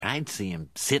I'd see him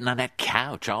sitting on that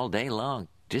couch all day long,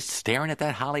 just staring at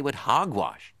that Hollywood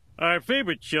hogwash. Our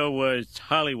favorite show was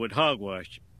Hollywood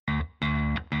Hogwash.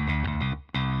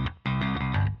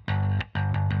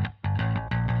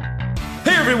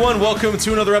 Hey everyone, welcome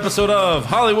to another episode of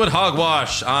Hollywood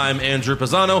Hogwash. I'm Andrew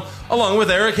Pisano, along with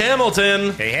Eric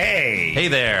Hamilton. Hey. Hey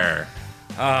there.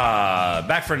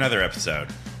 Back for another episode.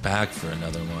 Back for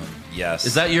another one. Yes.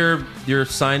 Is that your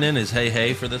sign-in? Is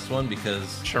hey for this one?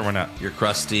 Because Sure, why not? you're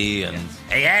crusty and...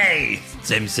 Hey!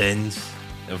 Simpsons.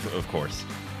 Of course.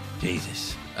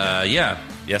 Jesus. Yeah.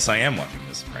 Yes, I am watching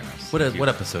The Sopranos. What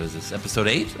episode is this? Episode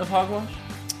 8 of Hogwash?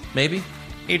 Maybe?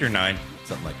 8 or 9.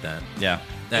 Something like that. Yeah.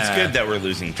 It's good that we're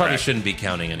losing track. Probably shouldn't be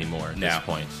counting anymore at this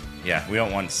point. Yeah, we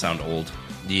don't want to sound old.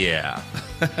 Yeah.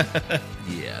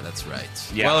 Yeah, that's right.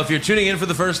 Yeah. Well, if you're tuning in for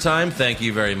the first time, thank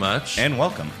you very much. And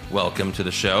welcome. Welcome to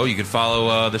the show. You can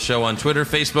follow the show on Twitter,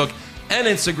 Facebook, and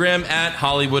Instagram at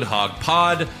Hollywood Hog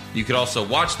Pod. You could also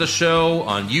watch the show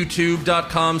on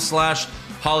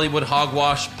youtube.com/Hollywood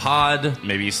Hogwash Pod.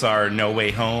 Maybe you saw our No Way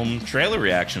Home trailer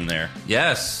reaction there.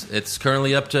 Yes, it's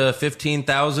currently up to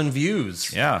 15,000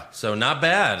 views. Yeah. So not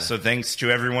bad. So thanks to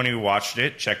everyone who watched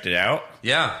it, checked it out.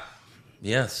 Yeah.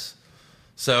 Yes.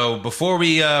 So before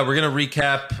we're going to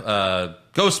recap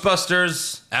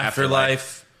Ghostbusters,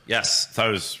 Afterlife. Yes, thought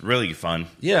it was really fun.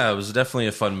 Yeah, it was definitely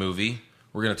a fun movie.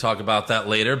 We're going to talk about that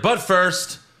later. But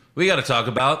first, we got to talk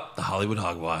about the Hollywood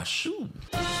Hogwash. Ooh.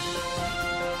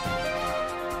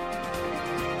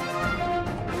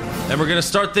 And we're going to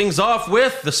start things off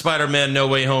with the Spider-Man No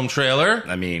Way Home trailer.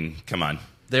 I mean, come on.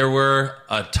 There were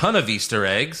a ton of Easter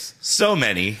eggs. So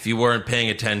many. If you weren't paying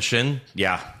attention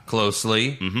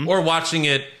closely, or watching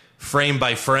it frame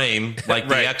by frame like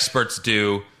the experts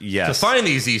do to find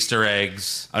these Easter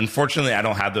eggs. Unfortunately, I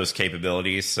don't have those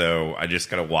capabilities, so I just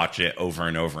got to watch it over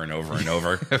and over and over and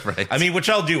over. Right. I mean, which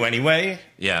I'll do anyway.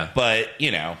 Yeah. But,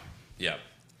 you know. Yeah.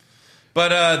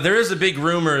 But there is a big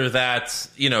rumor that,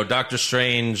 Doctor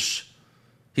Strange,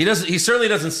 he certainly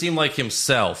doesn't seem like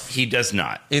himself. He does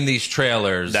not. In these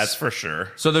trailers. That's for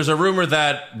sure. So there's a rumor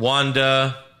that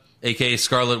Wanda, a.k.a.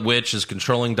 Scarlet Witch, is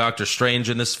controlling Doctor Strange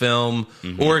in this film.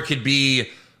 Or it could be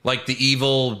like the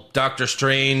evil Doctor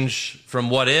Strange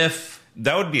from What If.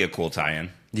 That would be a cool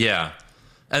tie-in. Yeah.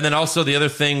 And then also the other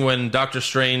thing, when Doctor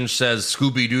Strange says,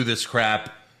 Scooby-Doo this crap,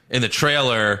 in the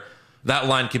trailer, that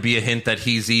line could be a hint that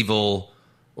he's evil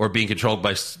or being controlled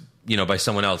by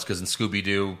someone else. Because in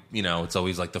Scooby-Doo, it's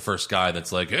always like the first guy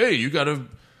that's like, hey, you gotta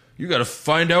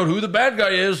find out who the bad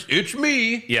guy is. It's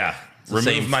me. Yeah.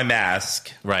 Remove my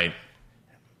mask. Right.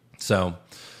 So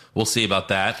we'll see about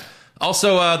that.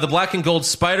 Also, the black and gold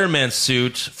Spider-Man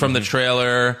suit from the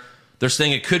trailer, they're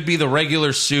saying it could be the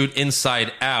regular suit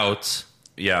inside out.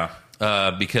 Yeah.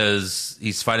 Because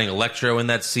he's fighting Electro in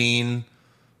that scene.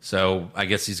 So I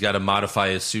guess he's got to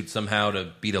modify his suit somehow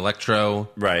to beat Electro.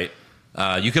 Right.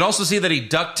 You could also see that he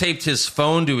duct taped his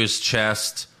phone to his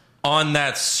chest on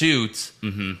that suit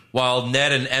while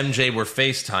Ned and MJ were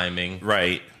FaceTiming.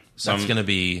 Right. So that's going to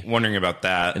be wondering about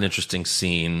that. An interesting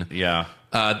scene. Yeah.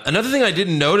 Another thing I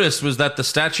didn't notice was that the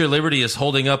Statue of Liberty is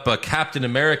holding up a Captain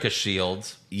America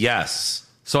shield. Yes.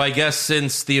 So I guess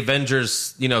since the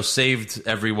Avengers, saved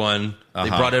everyone, they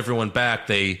brought everyone back,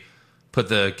 they put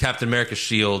the Captain America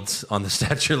shield on the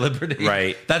Statue of Liberty.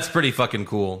 Right. That's pretty fucking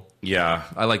cool. Yeah.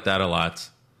 I like that a lot.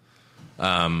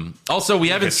 Also, we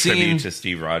haven't seen tribute to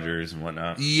Steve Rogers and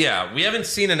whatnot. Yeah, we haven't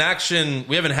had an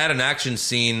action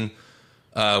scene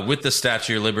with the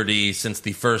Statue of Liberty since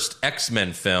the first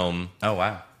X-Men film. Oh,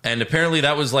 wow. And apparently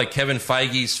that was like Kevin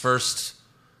Feige's first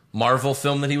Marvel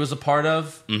film that he was a part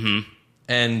of. Mm-hmm.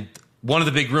 And one of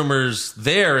the big rumors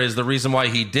there is the reason why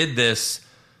he did this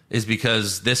is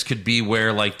because this could be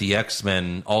where like the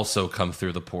X-Men also come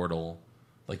through the portal.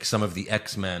 Like some of the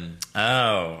X-Men.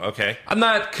 Oh, okay. I'm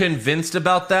not convinced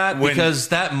about that because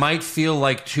that might feel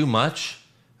like too much.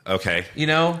 Okay.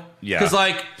 Yeah. Because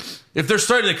like if they're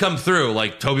starting to come through,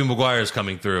 like Tobey Maguire's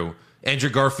coming through, Andrew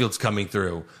Garfield's coming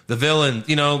through, the villain,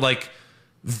 like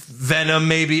Venom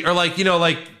maybe, or like,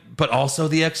 but also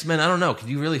the X-Men. I don't know. Could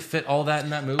you really fit all that in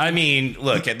that movie? I mean,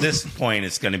 look, at this point,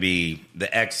 it's going to be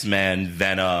the X-Men,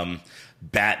 Venom,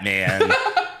 Batman,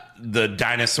 the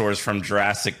dinosaurs from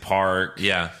Jurassic Park.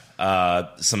 Yeah.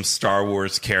 Some Star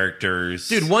Wars characters.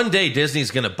 Dude, one day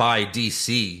Disney's going to buy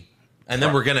DC, and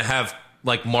then we're going to have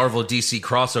like Marvel DC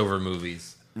crossover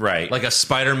movies. Right. Like a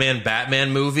Spider-Man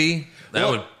Batman movie. That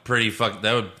would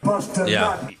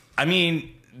yeah. I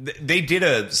mean, they did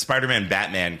a Spider-Man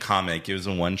Batman comic. It was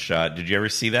a one-shot. Did you ever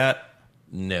see that?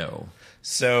 No.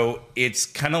 So it's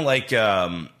kind of like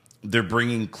they're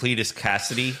bringing Cletus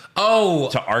Cassidy Oh,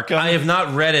 to Arkham. I have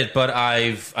not read it, but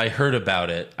I heard about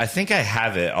it. I think I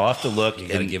have it. I'll have to look. You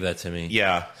gotta give that to me.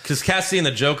 Yeah. Because Cassidy and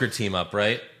the Joker team up,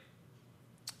 right?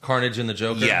 Carnage and the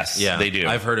Joker? Yes, they do.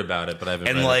 I've heard about it, but I haven't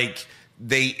read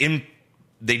And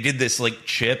they did this like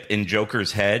chip in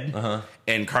Joker's head,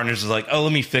 and Carnage is like, "Oh,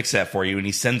 let me fix that for you," and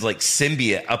he sends like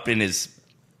symbiote up in his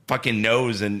fucking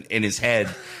nose and in his head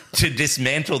to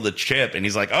dismantle the chip, and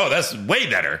he's like, "Oh, that's way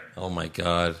better." Oh my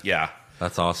god. Yeah,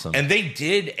 That's awesome. and they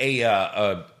did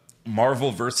a Marvel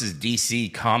versus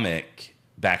DC comic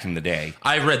back in the day.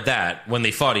 I read that when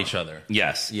they fought each other.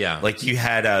 Yes, Yeah. like you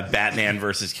had Batman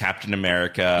versus Captain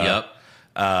America. Yep.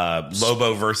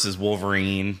 Lobo versus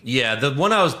Wolverine. Yeah, the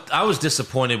one I was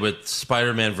disappointed with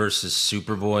Spider-Man versus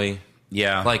Superboy.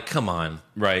 Yeah, Like, come on.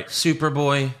 right.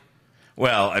 Superboy.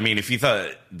 Well, I mean, if you thought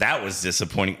that was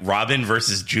disappointing, Robin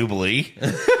versus Jubilee.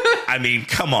 I mean,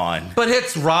 come on. But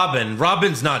it's Robin.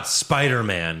 Robin's not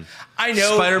Spider-Man. I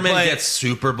know, Spider-Man but gets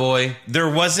Superboy. there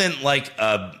wasn't like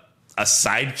a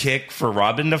sidekick for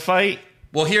Robin to fight.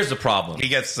 Well, here's the problem. He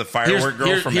gets the firework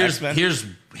girl from X-Men.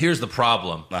 Here's the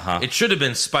problem. Uh-huh. It should have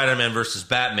been Spider-Man versus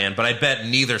Batman, but I bet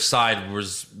neither side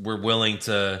were willing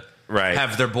to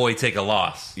have their boy take a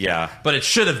loss. Yeah. But it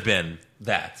should have been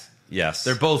that. Yes.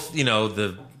 They're both,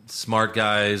 the smart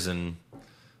guys, and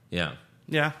yeah.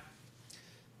 Yeah.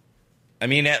 I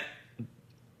mean,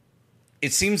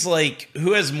 it seems like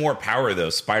who has more power though,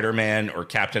 Spider-Man or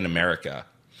Captain America?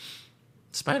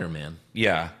 Spider-Man.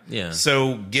 Yeah. Yeah.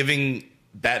 So giving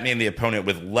Batman the opponent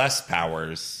with less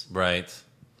powers, Right.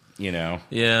 Yeah,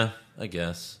 I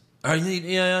guess.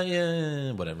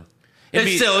 Yeah, whatever. It'd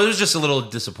be- It was just a little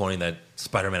disappointing that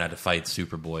Spider-Man had to fight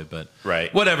Superboy, but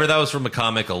Right. whatever. That was from a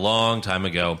comic a long time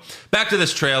ago. Back to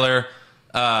this trailer.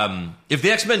 If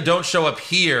the X-Men don't show up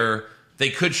here, they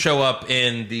could show up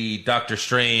in the Doctor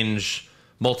Strange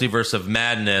Multiverse of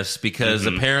Madness, because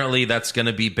apparently that's going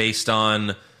to be based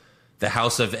on the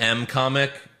House of M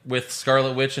comic with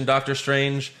Scarlet Witch and Doctor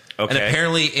Strange. Okay. And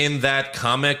apparently in that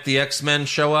comic, the X-Men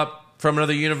show up from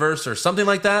another universe or something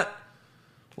like that.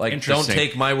 Like, don't Interesting.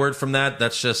 take my word from that.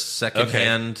 That's just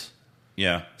secondhand.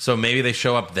 Yeah. So maybe they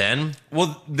show up then?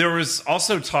 Well, there was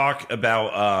also talk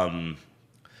about,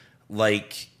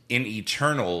 like in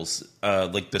Eternals,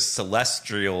 like the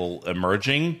Celestial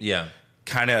emerging. Yeah.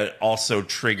 Kind of also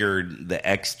triggered the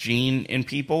X gene in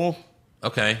people.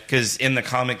 Okay. Because in the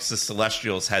comics, the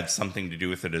Celestials had something to do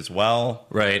with it as well.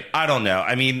 Right. I don't know.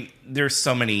 I mean, there's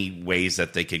so many ways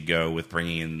that they could go with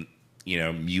bringing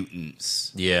in,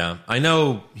 mutants. Yeah. I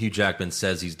know Hugh Jackman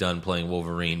says he's done playing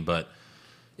Wolverine, but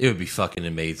it would be fucking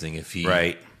amazing if he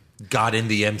got in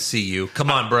the MCU. Come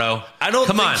on, bro. I don't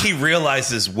Come think on. he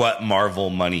realizes what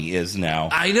Marvel money is now.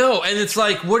 I know. And it's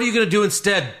like, what are you going to do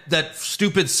instead? That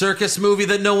stupid circus movie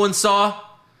that no one saw?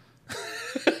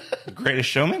 The Greatest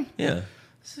Showman? Yeah.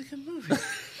 It's a good movie.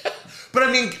 But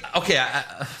I mean, okay,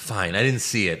 fine. I didn't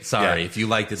see it. Sorry. Yeah. If you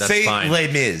liked it, that's Say fine.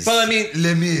 Les Mis. But I mean,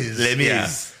 Les Mis. Les Mis. Yeah.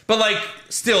 But like,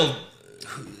 still,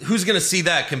 who's going to see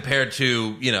that compared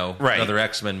to, another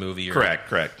X-Men movie? Or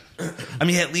Correct. I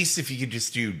mean, at least if you could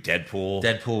just do Deadpool.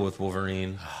 Deadpool with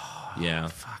Wolverine. Yeah.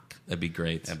 Fuck. That'd be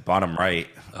great. At bottom right.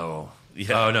 Oh.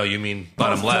 Yeah. Oh, no, you mean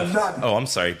bottom left. Oh, I'm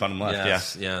sorry. Bottom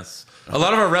left. Yes. A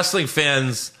lot of our wrestling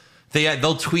fans,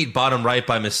 they'll tweet bottom right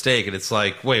by mistake, and it's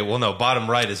like, wait, well, no, bottom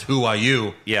right is who are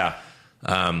you? Yeah.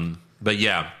 But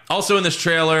yeah. Also in this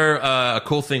trailer, a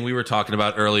cool thing we were talking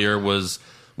about earlier was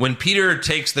when Peter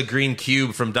takes the green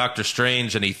cube from Doctor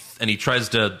Strange and he tries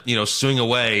to, swing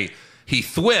away, he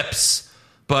thwips,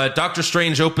 but Doctor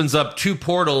Strange opens up two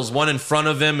portals, one in front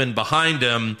of him and behind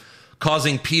him,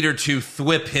 causing Peter to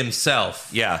thwip himself.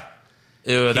 Yeah.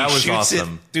 Ew, that He was shoots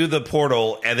awesome. it through the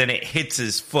portal, and then it hits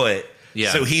his foot.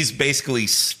 Yeah. So he's basically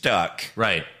stuck.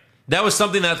 Right. That was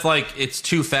something that's like, it's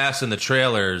too fast in the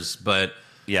trailers, but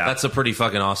that's a pretty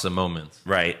fucking awesome moment.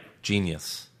 Right.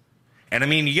 Genius. And I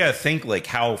mean, you got to think like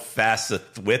how fast the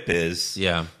thwip is.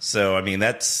 Yeah. So, I mean,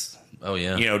 that's, Oh,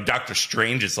 yeah. Doctor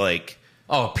Strange is like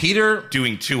Oh, Peter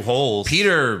doing two holes.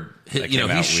 Peter, he came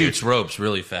out shoots ropes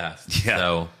really fast. Yeah.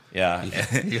 So, Yeah.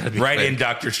 you gotta be Right quick. in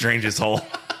Doctor Strange's hole.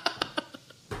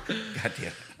 God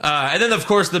damn. And then, of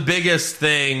course, the biggest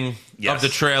thing Yes. of the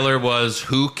trailer was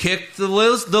who kicked the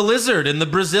lizard in the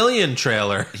Brazilian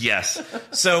trailer. Yes.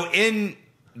 So in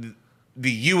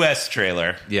the U.S.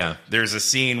 trailer, Yeah. there's a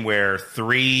scene where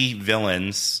three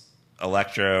villains,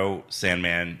 Electro,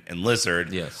 Sandman, and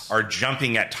Lizard, Yes. are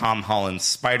jumping at Tom Holland's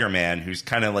Spider-Man, who's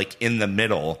kind of like in the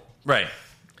middle. Right.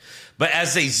 But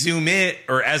as they zoom in,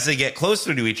 or as they get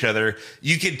closer to each other,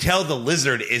 you can tell the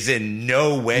Lizard is in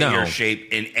no way No. or shape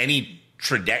in any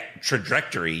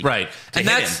trajectory. Right. to And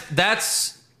hit him.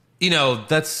 that's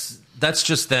that's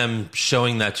just them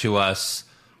showing that to us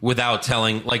without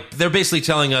telling. Like, they're basically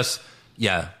telling us,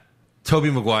 yeah,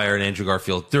 Tobey Maguire and Andrew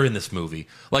Garfield, they're in this movie.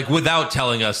 Like, without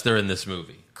telling us they're in this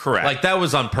movie. Correct. Like, that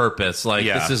was on purpose. Like,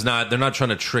 this is not, they're not trying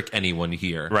to trick anyone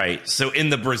here. Right. So in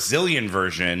the Brazilian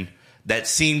version, that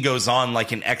scene goes on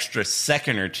like an extra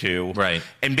second or two. Right.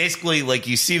 And basically, like,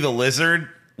 you see the lizard,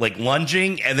 like,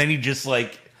 lunging, and then he just,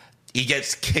 like, he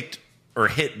gets kicked or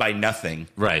hit by nothing.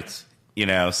 Right. So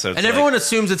it's and everyone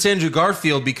assumes it's Andrew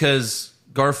Garfield because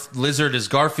Lizard is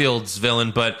Garfield's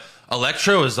villain, but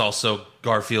Electro is also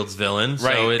Garfield's villain.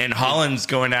 Right. So and Holland's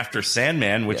going after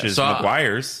Sandman, which is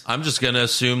Maguire's. I'm just going to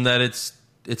assume that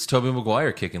it's Tobey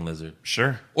Maguire kicking Lizard.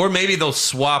 Sure. Or maybe they'll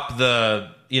swap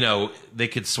they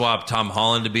could swap Tom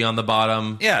Holland to be on the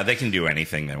bottom. Yeah, they can do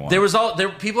anything they want.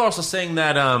 People are also saying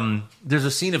that there's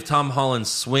a scene of Tom Holland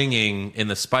swinging in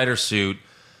the spider suit,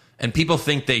 and people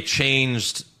think they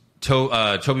changed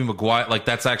Tobey Maguire. Like,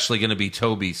 that's actually going to be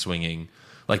Tobey swinging.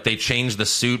 Like, they changed the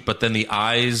suit, but then the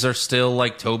eyes are still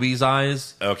like Tobey's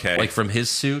eyes. Okay. Like, from his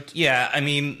suit. Yeah, I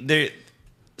mean,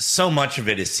 so much of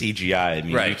it is CGI. I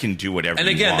mean, you can do whatever you want.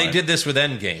 And again, they did this with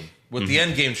Endgame. With the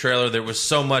Endgame trailer, there was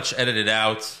so much edited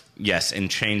out. Yes, and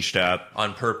changed up.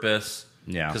 On purpose.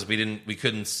 Yeah. Because we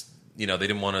couldn't, they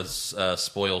didn't want to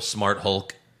spoil Smart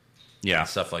Hulk. Yeah. And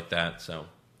stuff like that. So,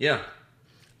 yeah.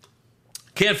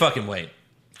 Can't fucking wait.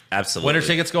 Absolutely. Winter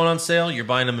tickets going on sale? You're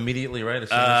buying them immediately, right?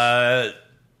 As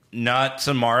not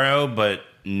tomorrow, but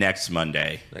next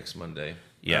Monday. Next Monday.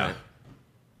 Yeah. Right.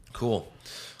 Cool.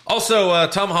 Also,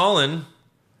 Tom Holland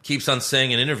keeps on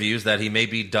saying in interviews that he may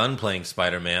be done playing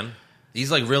Spider-Man.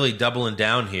 He's like really doubling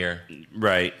down here.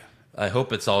 Right. I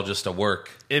hope it's all just a work.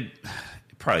 It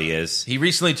probably is. He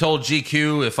recently told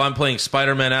GQ, if I'm playing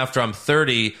Spider-Man after I'm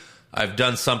 30, I've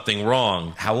done something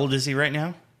wrong. How old is he right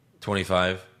now?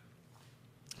 25.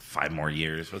 5 more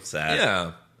years. What's that?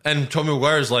 Yeah. And Tobey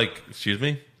Maguire's like, excuse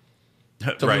me?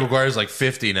 Tobey Maguire's like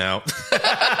 50 now.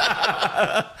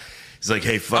 He's like,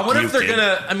 hey, fuck you, I wonder if they're kid.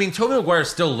 gonna. I mean, Tobey Maguire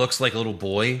still looks like a little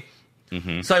boy.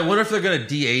 Mm-hmm. So I wonder if they're gonna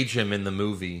de-age him in the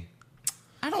movie.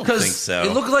 I don't think so.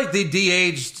 It looked like they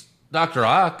de-aged Dr.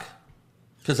 Ock.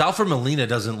 Because Alfred Molina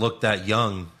doesn't look that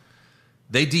young.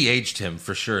 They de-aged him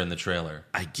for sure in the trailer.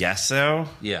 I guess so.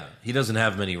 Yeah, he doesn't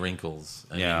have many wrinkles.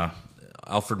 I yeah. mean,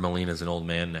 Alfred Molina's an old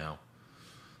man now.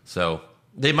 So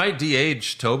they might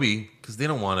de-age Toby because they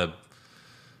don't want to.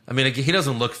 I mean, he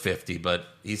doesn't look 50, but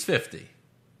he's 50.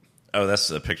 Oh, that's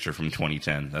a picture from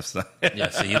 2010. That's the yeah,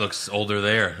 so he looks older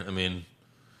there. I mean,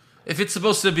 if it's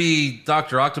supposed to be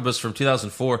Dr. Octopus from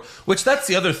 2004, which that's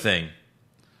the other thing.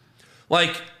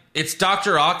 Like, it's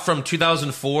Dr. Ock from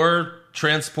 2004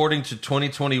 transporting to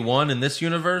 2021 in this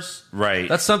universe. Right.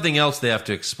 That's something else they have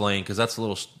to explain because that's a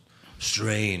little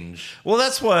strange. Well,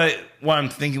 that's what I'm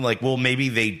thinking. Like, well, maybe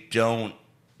they don't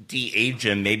de-age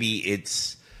him. Maybe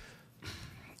it's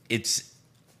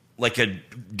like a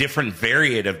different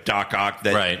variant of Doc Ock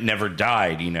that never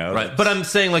died, Right. But I'm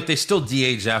saying, like, they still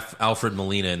de-aged Alfred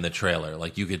Molina in the trailer.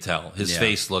 Like, you could tell. His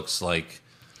face looks like,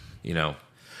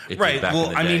 it right. Back Well,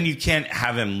 in the I day. mean, you can't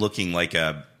have him looking like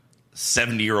a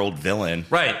 70-year-old villain.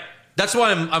 Right. That's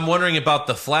why I'm wondering about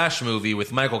the Flash movie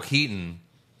with Michael Keaton.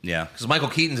 Yeah. Because Michael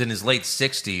Keaton's in his late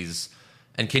 60s.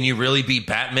 And can you really be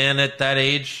Batman at that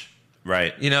age?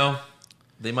 Right.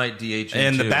 They might de-age him,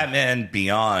 And too. the Batman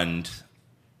Beyond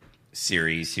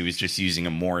series, he was just using a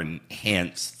more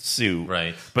enhanced suit.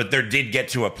 Right. But there did get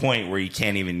to a point where you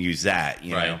can't even use that,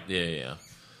 Right. Yeah.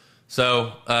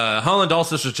 So, Holland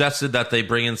also suggested that they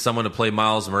bring in someone to play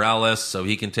Miles Morales so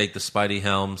he can take the Spidey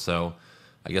helm. So,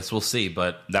 I guess we'll see.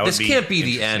 But this can't be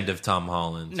the end of Tom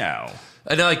Holland. No.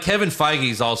 And like Kevin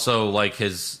Feige's also like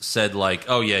has said like,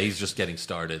 oh yeah, he's just getting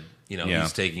started.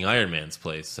 He's taking Iron Man's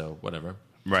place. So whatever.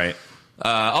 Right.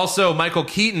 Also, Michael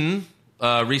Keaton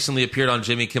recently appeared on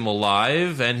Jimmy Kimmel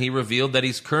Live, and he revealed that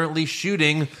he's currently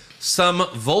shooting some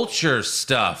Vulture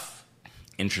stuff.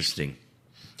 Interesting.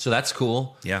 So that's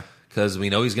cool. Yeah. Because we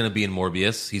know he's going to be in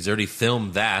Morbius. He's already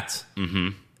filmed that. Mm-hmm.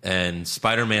 And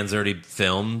Spider-Man's already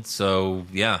filmed. So,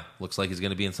 yeah, looks like he's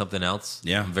going to be in something else.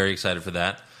 Yeah. I'm very excited for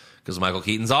that. Because Michael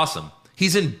Keaton's awesome.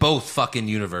 He's in both fucking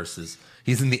universes.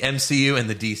 He's in the MCU and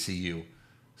the DCU.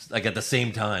 Like, at the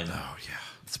same time. Oh, yeah.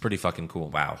 It's pretty fucking cool.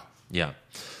 Wow. Yeah.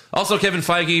 Also, Kevin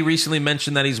Feige recently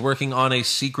mentioned that he's working on a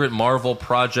secret Marvel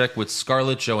project with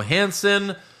Scarlett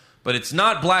Johansson. But it's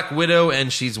not Black Widow,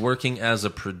 and she's working as a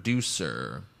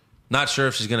producer. Not sure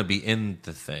if she's going to be in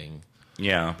the thing.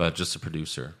 Yeah. But just a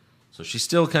producer. So she's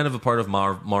still kind of a part of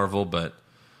Marvel, but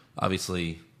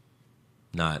obviously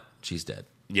not. She's dead.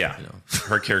 Yeah.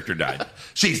 Her character died.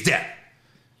 She's dead.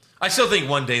 I still think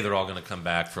one day they're all going to come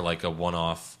back for like a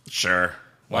one-off. Sure.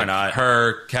 Why not?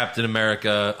 Her, Captain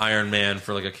America, Iron Man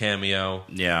for like a cameo.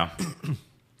 Yeah.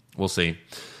 We'll see.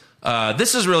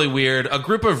 This is really weird. A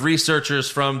group of researchers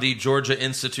from the Georgia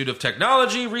Institute of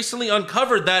Technology recently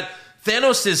uncovered that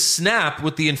Thanos' snap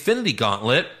with the Infinity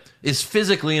Gauntlet is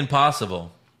physically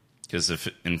impossible. Because if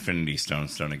Infinity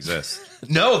Stones don't exist.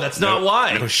 No, that's not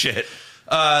why. No shit.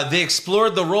 They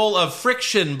explored the role of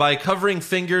friction by covering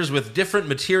fingers with different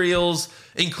materials,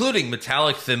 including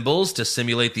metallic thimbles to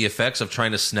simulate the effects of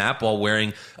trying to snap while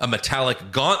wearing a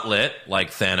metallic gauntlet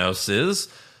like Thanos'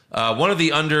 One of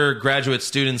the undergraduate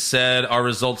students said, our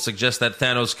results suggest that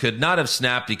Thanos could not have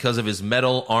snapped because of his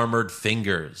metal armored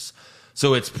fingers.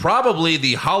 So it's probably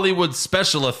the Hollywood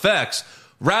special effects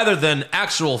rather than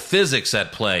actual physics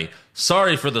at play.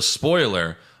 Sorry for the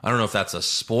spoiler. I don't know if that's a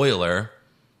spoiler.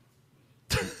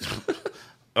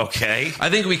 Okay. I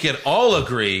think we can all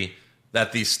agree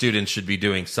that these students should be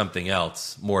doing something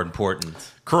else more important.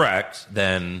 Correct.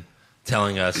 Than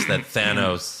telling us that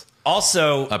Thanos,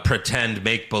 also a pretend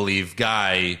make-believe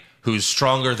guy who's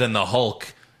stronger than the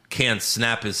Hulk, can't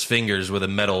snap his fingers with a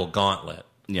metal gauntlet.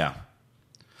 Yeah.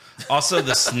 Also,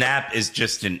 the snap is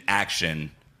just an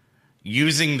action.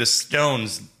 Using the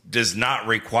stones does not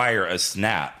require a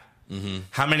snap. Mm-hmm.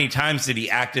 How many times did he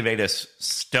activate a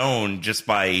stone just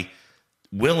by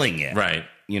willing it? Right.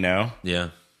 You know? Yeah.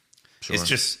 Sure. It's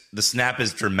just, the snap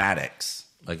is dramatics.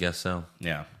 I guess so.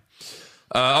 Yeah.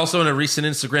 Also, in a recent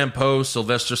Instagram post,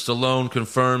 Sylvester Stallone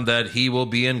confirmed that he will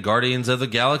be in Guardians of the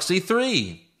Galaxy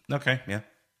 3. Okay, yeah.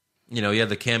 You know, he had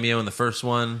the cameo in the first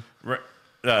one.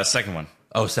 Second one.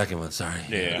 Oh, second one, sorry.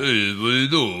 Yeah.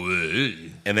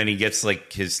 And then he gets,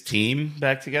 like, his team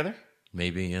back together?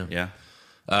 Maybe, yeah.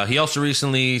 Yeah. He also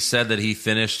recently said that he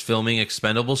finished filming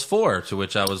Expendables 4, to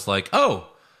which I was like, oh,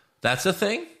 that's a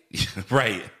thing?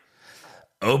 Right.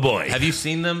 Oh, boy. Have you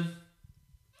seen them?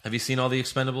 Have you seen all the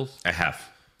Expendables? I have.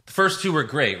 The first two were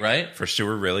great, right? First two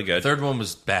were really good. Third one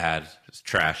was bad. It's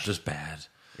trash. Just bad.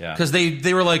 Yeah. Because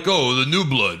they were like, oh, the new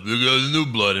blood. We got the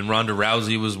new blood. And Ronda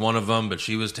Rousey was one of them, but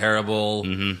she was terrible.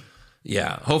 Mm-hmm.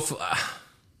 Yeah. Hopefully,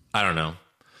 I don't know.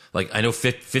 Like, I know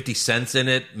 50 Cent's in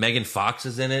it. Megan Fox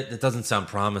is in it. That doesn't sound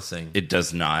promising. It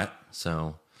does not.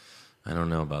 So, I don't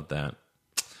know about that.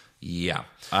 Yeah.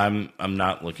 I'm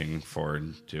not looking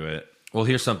forward to it. Well,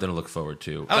 here's something to look forward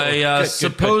to. Good,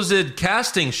 supposed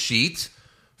casting sheet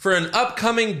for an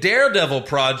upcoming Daredevil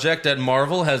project at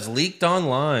Marvel has leaked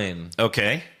online.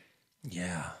 Okay.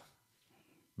 Yeah.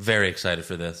 Very excited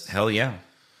for this. Hell yeah.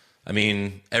 I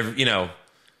mean,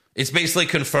 it's basically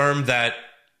confirmed that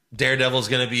Daredevil's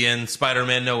going to be in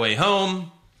Spider-Man No Way Home.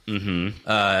 Mm-hmm.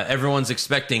 Everyone's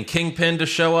expecting Kingpin to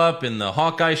show up in the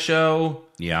Hawkeye show.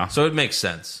 Yeah. So it makes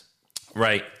sense.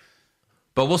 Right.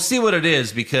 But we'll see what it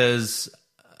is because,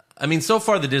 I mean, so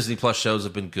far the Disney Plus shows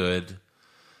have been good,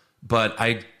 but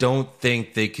I don't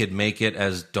think they could make it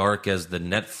as dark as the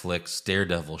Netflix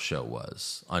Daredevil show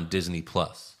was on Disney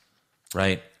Plus,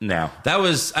 right? No. That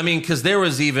was, I mean, because there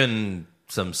was even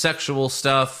some sexual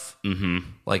stuff,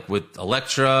 like with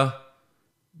Elektra,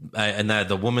 and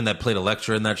the woman that played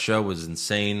Elektra in that show was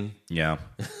insane. Yeah.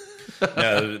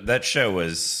 No, that show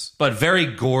was... But very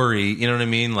gory, you know what I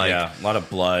mean? Like, yeah, a lot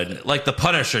of blood. Like The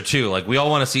Punisher, too. Like, we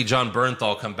all want to see John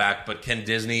Bernthal come back, but can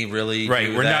Disney really Right,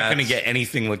 do we're that? not going to get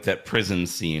anything like that prison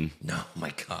scene. No,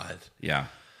 my God. Yeah.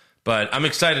 But I'm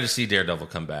excited to see Daredevil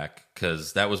come back,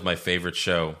 because that was my favorite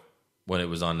show when it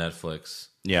was on Netflix.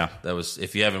 Yeah. That was,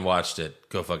 if you haven't watched it,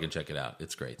 go fucking check it out.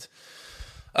 It's great.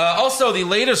 Also, the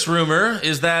latest rumor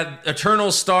is that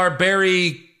Eternal star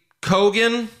Barry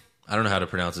Keoghan, I don't know how to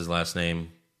pronounce his last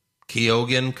name,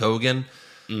 Keoghan.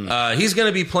 He's going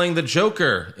to be playing the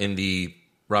Joker in the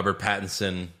Robert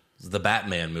Pattinson, the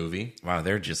Batman movie. Wow,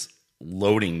 they're just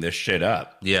loading this shit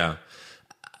up. Yeah.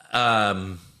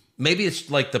 Maybe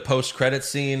it's like the post-credit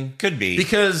scene. Could be.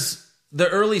 Because the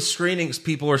early screenings,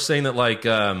 people were saying that like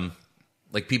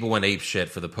people went ape shit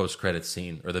for the post-credit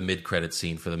scene or the mid-credit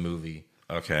scene for the movie.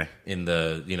 Okay. In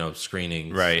the,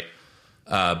 screenings. Right.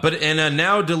 But in a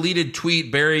now deleted tweet,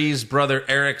 Barry's brother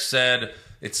Eric said,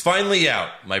 "It's finally out.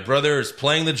 My brother is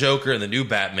playing the Joker in the new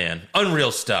Batman.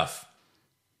 Unreal stuff."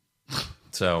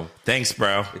 So thanks,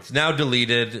 bro. It's now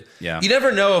deleted. Yeah. You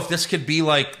never know if this could be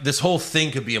like, this whole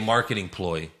thing could be a marketing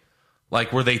ploy.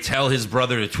 Like where they tell his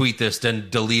brother to tweet this, then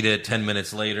delete it 10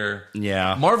 minutes later.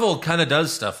 Yeah. Marvel kind of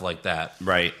does stuff like that.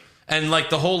 Right. And like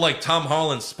the whole like Tom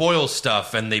Holland spoils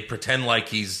stuff and they pretend like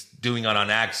he's doing it on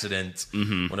accident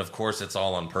when of course it's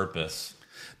all on purpose.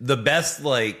 The best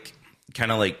like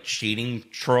kind of like cheating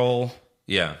troll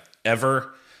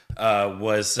ever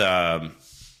was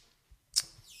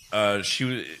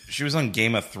she was on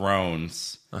Game of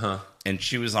Thrones and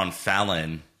she was on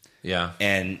Fallon Yeah.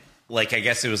 And like, I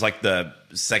guess it was like the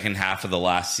second half of the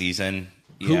last season.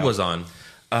 Who was on?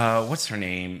 What's her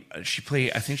name? I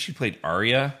think she played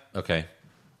Arya. Okay.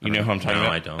 You know who I'm talking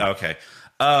about? I don't. Okay.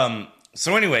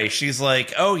 So anyway, she's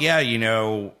like, "Oh yeah,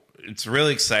 it's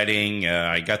really exciting.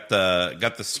 I got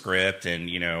the script, and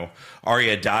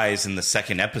Arya dies in the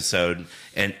second episode,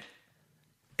 and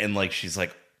like she's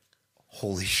like,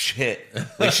 holy shit!"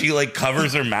 Like she like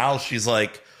covers her mouth. She's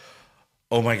like,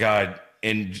 "Oh my god!"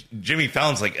 And Jimmy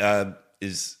Fallon's like,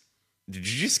 did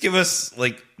you just give us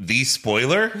like the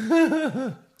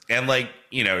spoiler?" And like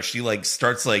she like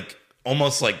starts like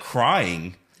almost like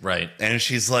crying. Right. And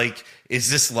she's like, "Is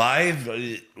this live?"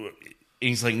 And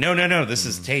he's like, no, this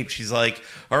is taped. She's like,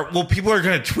 well, people are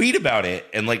going to tweet about it.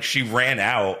 And like, she ran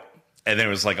out, and then it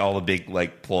was like all the big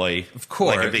like ploy. Of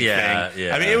course. Like a big Yeah.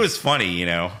 thing. I mean, it was funny,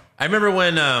 I remember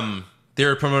when they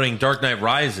were promoting Dark Knight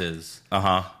Rises.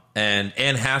 And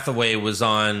Anne Hathaway was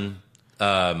on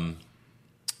The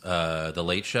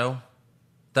Late Show.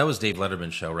 That was Dave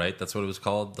Letterman's show, right? That's what it was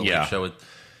called? The Late Show.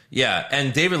 Yeah,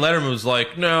 and David Letterman was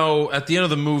like, no, at the end of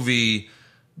the movie,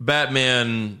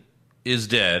 Batman is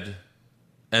dead.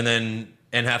 And then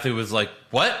Anne Hathaway was like,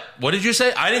 what? What did you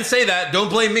say? I didn't say that. Don't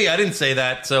blame me. I didn't say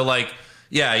that. So, like,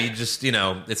 yeah, you just,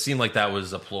 it seemed like that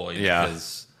was a ploy. Yeah.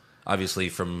 Because, obviously,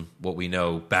 from what we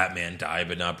know, Batman died,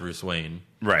 but not Bruce Wayne.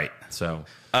 Right. So.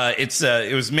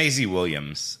 It was Maisie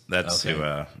Williams. That's Okay.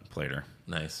 who played her.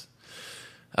 Nice.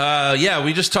 Yeah,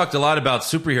 we just talked a lot about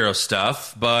superhero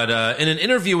stuff, but in an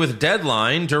interview with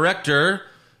Deadline, director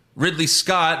Ridley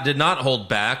Scott did not hold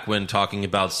back when talking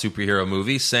about superhero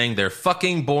movies, saying they're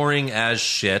fucking boring as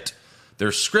shit.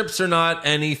 Their scripts are not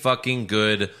any fucking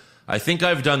good. I think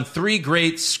I've done 3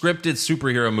 great scripted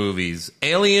superhero movies: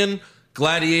 Alien,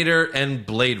 Gladiator, and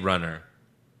Blade Runner.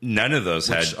 None of those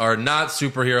which are not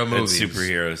superhero movies.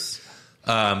 Superheroes.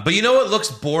 But you know what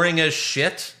looks boring as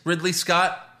shit, Ridley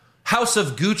Scott? House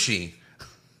of Gucci.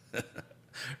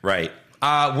 Right.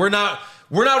 We're not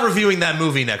reviewing that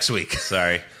movie next week.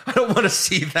 Sorry. I don't want to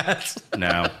see that.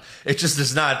 No. It just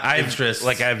does not interest.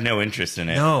 Like, I have no interest in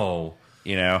it. No.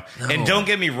 And don't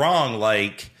get me wrong,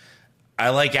 like, I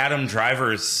like Adam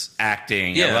Driver's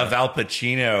acting. Yeah. I love Al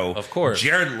Pacino. Of course.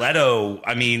 Jared Leto,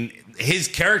 I mean, his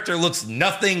character looks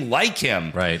nothing like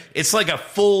him. Right. It's like a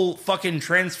full fucking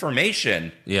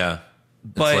transformation. Yeah.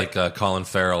 But it's like Colin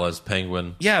Farrell as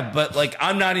Penguin. yeah, but like,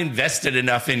 I'm not invested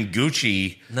enough in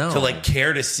Gucci No. to like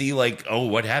care to see like, oh,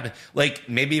 what happened? Like,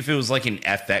 maybe if it was like an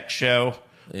FX show,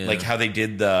 Yeah. like how they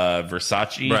did the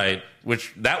Versace, Right.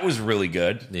 Which that was really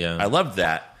good. Yeah. I loved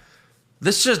that.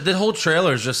 The whole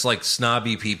trailer is just like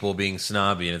snobby people being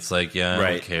snobby, and it's like, yeah, I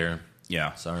Right. don't care.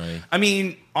 Yeah. Sorry. I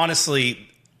mean, honestly,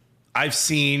 I've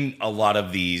seen a lot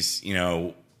of these,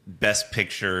 best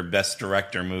picture, best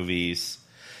director movies,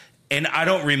 and I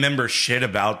don't remember shit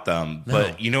about them. No.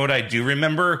 But you know what I do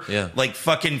remember? Yeah. Like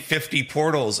fucking 50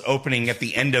 portals opening at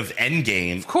the end of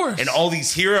Endgame. Of course. And all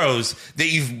these heroes that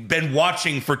you've been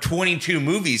watching for 22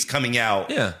 movies coming out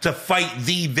Yeah. to fight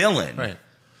the villain. Right.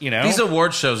 These These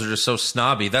award shows are just so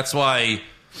snobby. That's why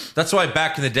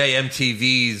back in the day,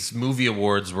 MTV's movie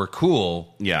awards were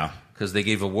cool. Yeah. Because they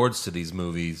gave awards to these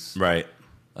movies. Right.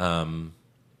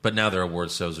 But now their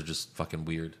award shows are just fucking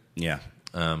weird. Yeah.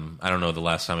 I don't know the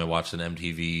last time I watched an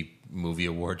MTV movie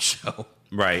award show.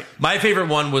 Right. My favorite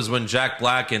one was when Jack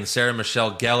Black and Sarah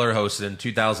Michelle Gellar hosted in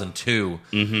 2002.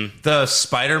 Mm-hmm. The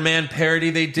Spider-Man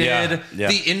parody they did. Yeah.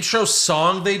 The intro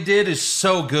song they did is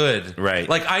so good. Right.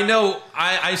 Like,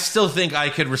 I still think I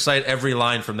could recite every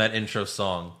line from that intro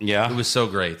song. Yeah. It was so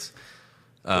great.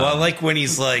 Well, I like when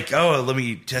he's like, oh, let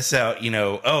me test out,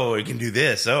 oh, I can do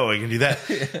this. Oh, I can do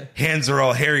that. Hands are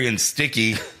all hairy and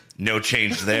sticky. No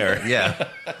change there. Yeah.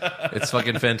 It's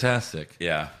fucking fantastic.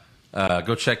 Yeah.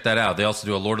 Go check that out. They also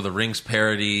do a Lord of the Rings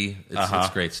parody. It's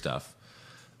great stuff.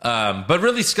 But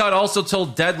Ridley Scott also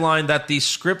told Deadline that the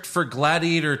script for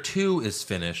Gladiator 2 is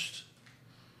finished.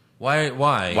 Why?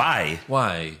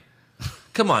 Why?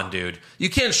 Come on, dude. You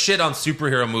can't shit on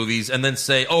superhero movies and then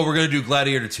say, oh, we're going to do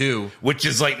Gladiator 2. Which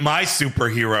is like my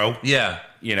superhero. Yeah.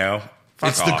 Fuck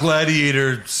It's off. the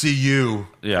Gladiator CU.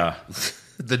 Yeah.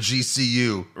 The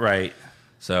GCU. Right.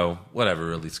 So, whatever,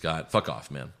 Ridley Scott. Fuck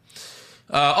off, man.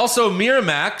 Also,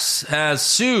 Miramax has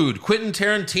sued Quentin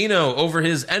Tarantino over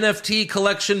his NFT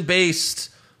collection based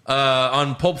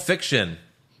on Pulp Fiction.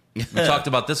 We talked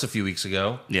about this a few weeks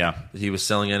ago. Yeah. He was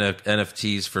selling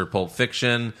NFTs for Pulp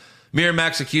Fiction.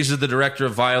 Miramax accuses the director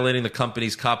of violating the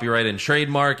company's copyright and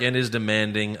trademark and is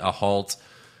demanding a halt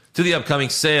to the upcoming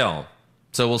sale.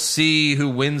 So we'll see who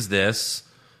wins this.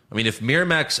 I mean, if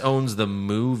Miramax owns the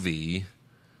movie,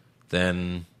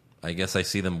 then I guess I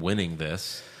see them winning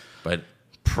this. But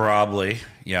Probably,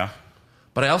 yeah.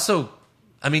 But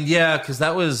I mean, yeah, because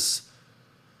that was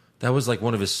like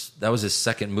that was his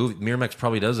second movie. Miramax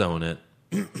probably does own it.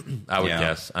 I would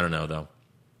guess. I don't know, though.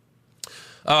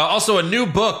 Also, a new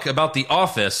book about The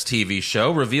Office TV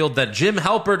show revealed that Jim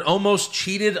Halpert almost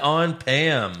cheated on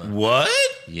Pam. What?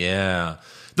 Yeah.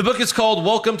 The book is called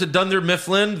Welcome to Dunder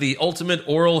Mifflin, The Ultimate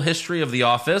Oral History of The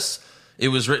Office. It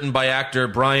was written by actor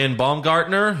Brian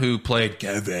Baumgartner, who played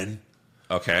Kevin.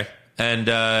 Okay. And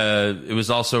it was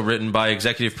also written by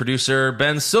executive producer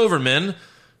Ben Silverman.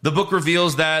 The book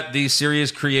reveals that the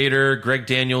series creator, Greg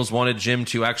Daniels, wanted Jim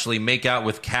to actually make out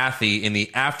with Kathy in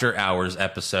the After Hours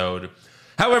episode.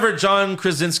 However, John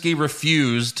Krasinski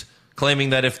refused, claiming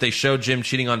that if they showed Jim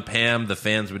cheating on Pam, the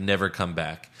fans would never come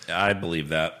back. I believe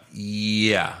that.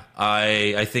 Yeah,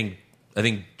 I think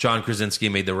John Krasinski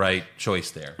made the right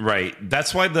choice there. Right.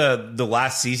 That's why the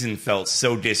last season felt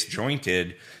so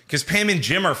disjointed, because Pam and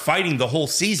Jim are fighting the whole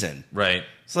season. Right.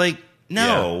 It's like,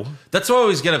 no. Yeah. That's what I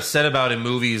always get upset about in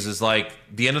movies is like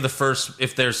the end of the first,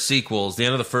 if there's sequels, the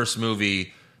end of the first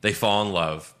movie, they fall in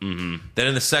love. Mm-hmm. Then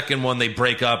in the second one, they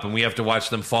break up and we have to watch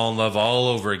them fall in love all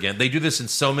over again. They do this in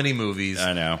so many movies.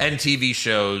 I know. And TV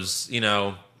shows, you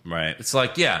know. Right. It's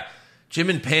like, yeah, Jim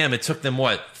and Pam, it took them,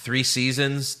 3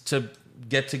 seasons to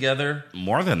get together?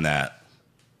 More than that.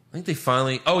 I think they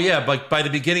finally... Oh, yeah, by the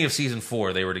beginning of season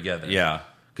 4, they were together. Yeah.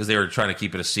 Because they were trying to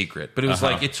keep it a secret. But it was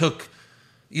like, it took,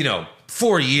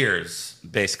 4 years.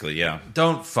 Basically, yeah.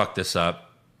 Don't fuck this up.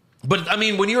 But, I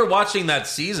mean, when you were watching that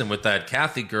season with that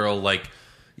Kathy girl,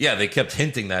 they kept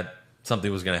hinting that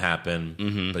something was going to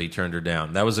happen, but he turned her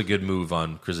down. That was a good move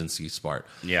on Krasinski's part.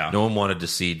 Yeah. No one wanted to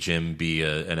see Jim be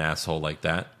an asshole like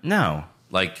that. No.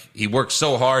 He worked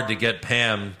so hard to get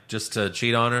Pam just to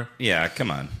cheat on her. Yeah,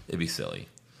 come on. It'd be silly.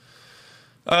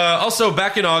 Also,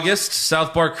 back in August,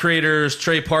 South Park creators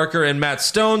Trey Parker and Matt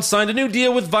Stone signed a new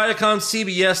deal with Viacom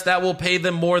CBS that will pay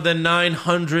them more than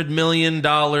 $900 million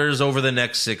over the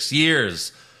next 6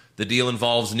 years. The deal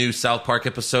involves new South Park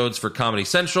episodes for Comedy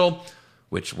Central,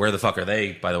 which, where the fuck are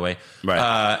they, by the way?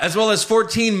 Right. As well as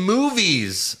 14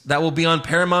 movies that will be on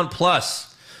Paramount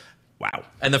Plus. Wow.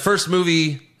 And the first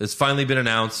movie has finally been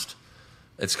announced.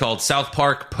 It's called South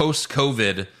Park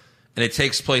Post-COVID, and it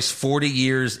takes place 40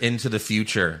 years into the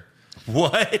future.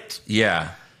 What?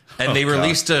 Yeah. And they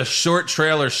released a short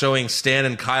trailer showing Stan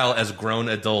and Kyle as grown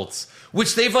adults,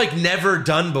 which they've, never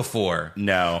done before.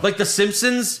 No. The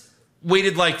Simpsons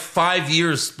waited, 5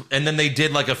 years, and then they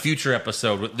did, a future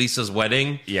episode with Lisa's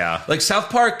wedding. Yeah. South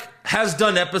Park has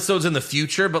done episodes in the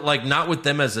future, but, not with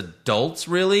them as adults,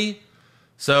 really.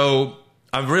 So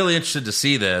I'm really interested to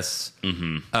see this.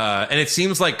 Mm-hmm. And it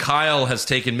seems like Kyle has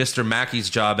taken Mr.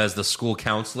 Mackey's job as the school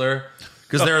counselor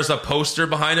because there is a poster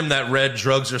behind him that read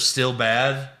drugs are still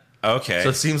bad. Okay. So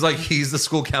it seems like he's the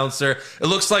school counselor. It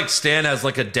looks like Stan has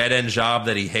a dead-end job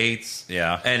that he hates.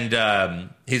 Yeah. And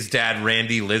his dad,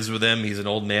 Randy, lives with him. He's an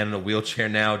old man in a wheelchair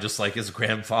now, just like his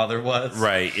grandfather was.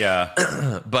 Right,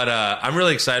 yeah. But I'm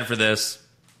really excited for this.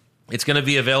 It's going to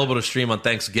be available to stream on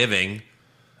Thanksgiving.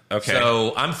 Okay.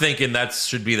 So I'm thinking that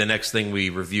should be the next thing we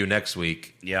review next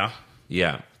week. Yeah.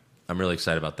 Yeah. I'm really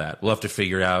excited about that. We'll have to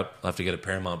figure out. We'll have to get a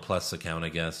Paramount Plus account, I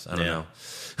guess. I don't know.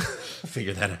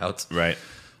 Figure that out. Right.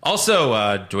 Also,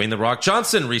 Dwayne "The Rock"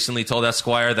 Johnson recently told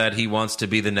Esquire that he wants to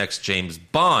be the next James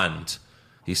Bond.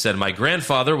 He said, "My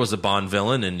grandfather was a Bond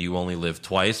villain in You Only Live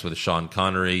Twice with Sean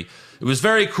Connery. It was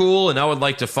very cool, and I would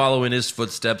like to follow in his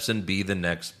footsteps and be the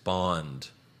next Bond."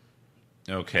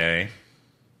 Okay.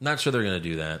 Not sure they're going to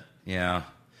do that. Yeah.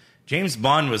 James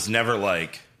Bond was never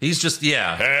He's just,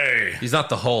 hey. He's not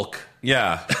the Hulk.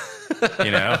 Yeah.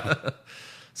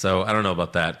 So I don't know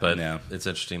about that, but it's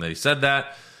interesting that he said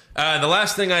that. The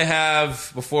last thing I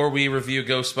have before we review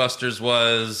Ghostbusters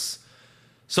was...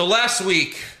 So last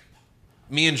week,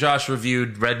 me and Josh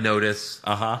reviewed Red Notice.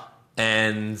 Uh-huh.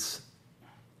 And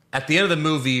at the end of the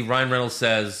movie, Ryan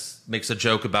Reynolds makes a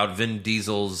joke about Vin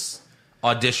Diesel's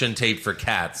audition tape for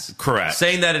Cats. Correct.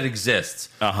 Saying that it exists.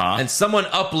 Uh-huh. And someone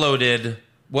uploaded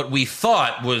what we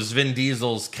thought was Vin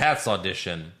Diesel's Cats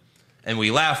audition. And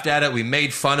we laughed at it. We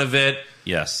made fun of it.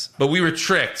 Yes. But we were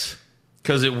tricked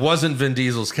because it wasn't Vin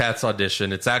Diesel's Cats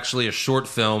audition. It's actually a short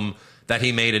film that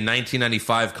he made in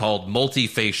 1995 called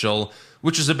Multifacial,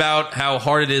 which is about how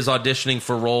hard it is auditioning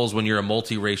for roles when you're a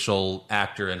multiracial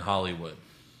actor in Hollywood.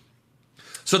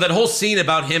 So that whole scene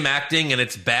about him acting and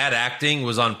it's bad acting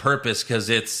was on purpose because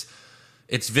it's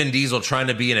Vin Diesel trying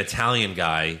to be an Italian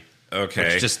guy.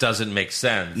 Okay. Which just doesn't make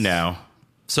sense. No.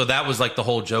 So that was the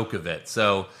whole joke of it.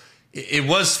 So it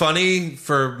was funny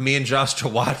for me and Josh to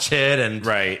watch it, and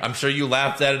right. I'm sure you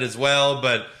laughed at it as well,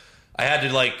 but I had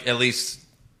to at least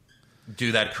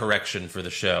do that correction for the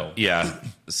show. Yeah,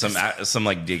 some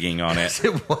like digging on it.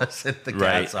 It wasn't the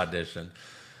Right. Cats audition.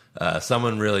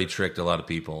 Someone really tricked a lot of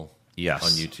people. Yes.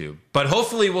 On YouTube. But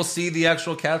hopefully we'll see the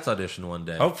actual Cats audition one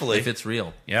day. Hopefully. If it's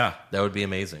real. Yeah, That would be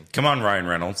amazing. come on, Ryan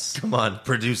Reynolds. Come on,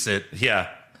 produce it. Yeah.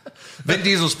 Vin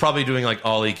Diesel's probably doing like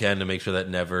all he can to make sure that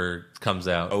never comes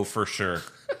out. Oh, for sure.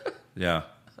 Yeah.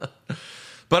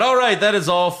 But all right, that is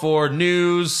all for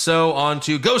news. So on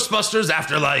to Ghostbusters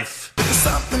Afterlife.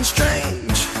 Something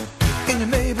strange in your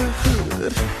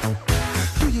neighborhood.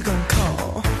 Who you gonna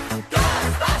call?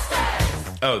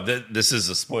 Oh, this is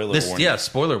a spoiler warning. Yeah,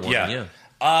 spoiler warning. Yeah.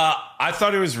 I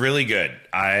thought it was really good.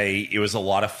 It was a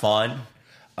lot of fun.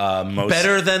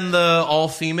 Better than the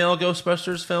all-female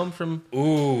Ghostbusters film from...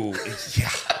 Ooh, yeah,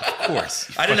 of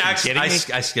course. I didn't Fucking actually... kidding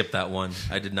me? I skipped that one.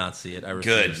 I did not see it. I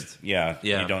Good. refused. Yeah,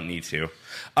 Yeah. you don't need to.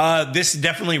 This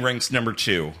definitely ranks number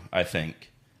 2, I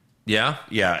think. Yeah?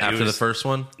 Yeah, it After the was- first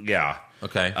one? Yeah.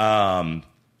 Okay.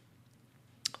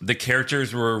 The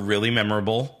characters were really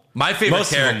memorable. My favorite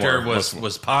most of them character were.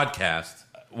 was Podcast.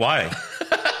 Why?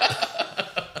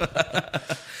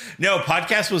 No,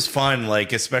 podcast was fun,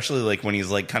 like especially like when he's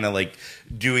like kind of like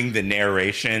doing the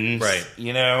narrations. Right.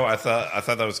 You know, I thought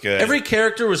that was good. Every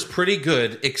character was pretty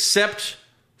good, except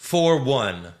for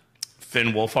one. Finn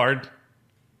Wolfhard.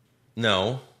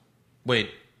 No. Wait,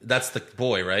 that's the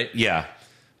boy, right? Yeah.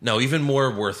 No, even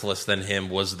more worthless than him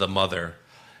was the mother.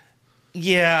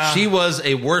 Yeah. She was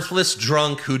a worthless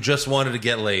drunk who just wanted to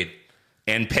get laid.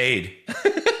 and paid.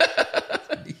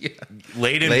 Yeah.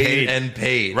 Laid and Laid paid. and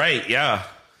paid. Right, yeah.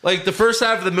 Like the first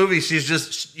half of the movie, she's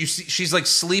just she's like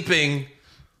sleeping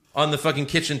on the fucking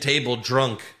kitchen table,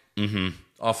 drunk,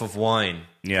 off of wine.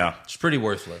 Yeah. It's pretty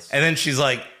worthless. And then she's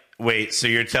like, wait, so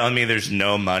you're telling me there's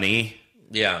no money?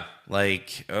 Yeah,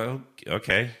 Like, oh,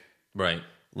 okay. right.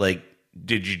 Like,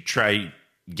 did you try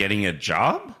getting a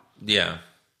job? Yeah,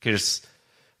 Because,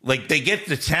 like, they get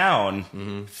to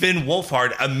town. Finn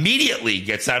Wolfhard immediately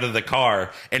gets out of the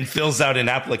car and fills out an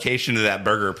application to that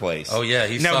burger place. Oh, yeah,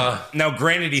 he now, saw- Now,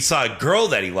 granted, he saw a girl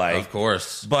that he liked, of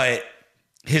course. but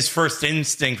his first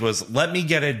instinct was, let me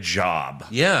get a job.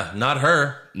 Yeah, not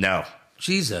her. No.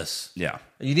 Jesus, Yeah.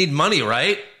 you need money,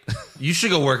 right? You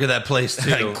should go work at that place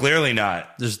too. Clearly not.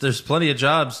 There's plenty of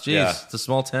jobs. Jeez, Yeah. it's a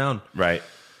small town. Right.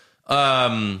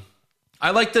 I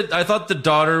liked it. I thought the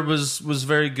daughter was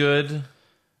very good.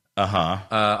 Uh-huh.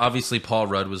 Obviously, Paul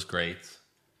Rudd was great.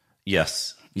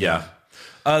 Yes. Yeah.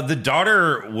 The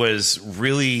daughter was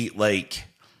really like,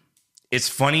 it's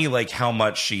funny like how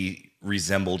much she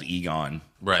resembled Egon.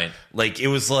 Right. Like it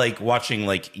was like watching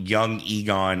like young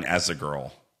Egon as a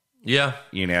girl. Yeah.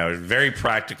 You know, very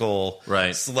practical,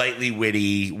 Right. slightly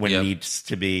witty when Yep. needs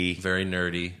to be. Very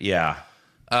nerdy. Yeah.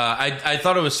 I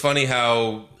thought it was funny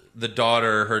how the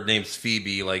daughter, her name's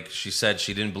Phoebe, like she said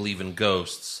she didn't believe in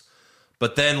ghosts,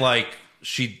 but then like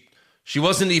she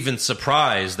wasn't even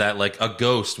surprised that like a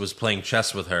ghost was playing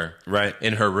chess with her Right.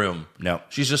 in her room. No.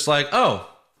 She's just like, oh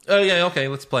yeah, okay,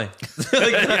 let's play.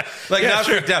 like Yeah, not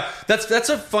sure. freaked out. That's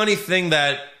a funny thing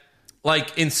that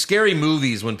like in scary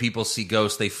movies when people see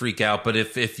ghosts they freak out, but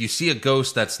if you see a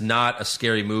ghost that's not a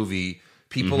scary movie,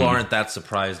 people aren't that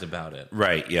surprised about it.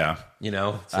 Right. Yeah. You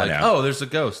know, it's I like, know. oh, there's a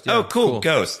ghost. Yeah, Oh, cool.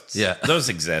 Ghosts. Yeah. Those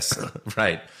exist.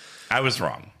 Right. I was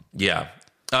wrong. Yeah.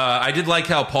 I did like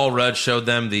how Paul Rudd showed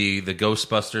them the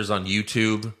Ghostbusters on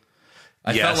YouTube.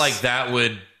 I Yes. felt like that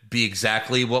would be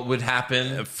exactly what would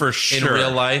happen For sure. in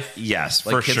real life. Yes,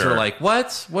 Like for kids sure. are like,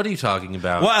 what? What are you talking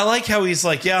about? Well, I like how he's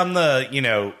like, yeah, I'm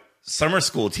the, summer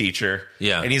school teacher.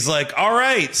 Yeah. And he's like, all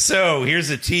right, so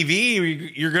here's a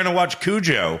TV. You're going to watch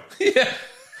Cujo. Yeah.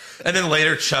 And then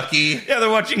later Chucky. Yeah, they're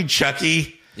watching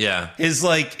Chucky. Yeah. His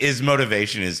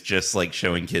motivation is just like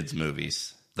showing kids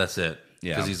movies. That's it.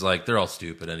 Yeah. Because he's like, they're all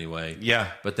stupid anyway. Yeah.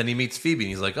 But then he meets Phoebe and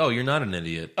he's like, oh, you're not an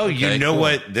idiot. Oh, you Okay, know cool.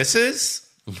 what this is?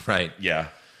 Right. Yeah.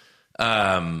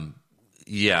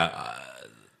 Yeah.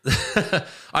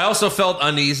 I also felt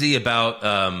uneasy about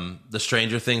the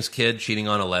Stranger Things kid cheating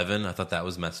on 11. I thought that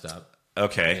was messed up.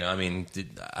 Okay. You know, I mean,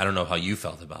 I don't know how you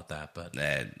felt about that, but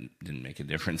That didn't make a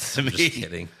difference to me. just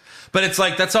kidding. But it's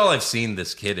like, that's all I've seen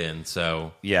this kid in,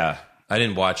 so Yeah. I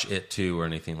didn't watch It 2 or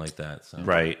anything like that. So.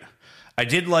 Right. I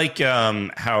did like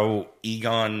how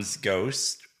Egon's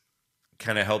ghost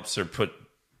kind of helps her put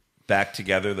back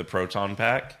together the proton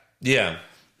pack. Yeah.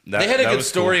 That- They had a that good was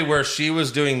story cool. where she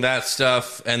was doing that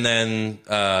stuff, and then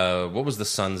what was the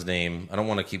son's name? I don't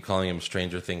want to keep calling him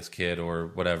Stranger Things kid or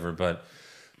whatever, but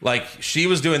like she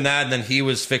was doing that, and then he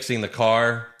was fixing the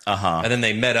car. Uh-huh. And then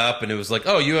they met up, and it was like,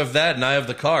 oh, you have that, and I have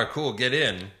the car. Cool, get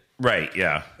in. Right,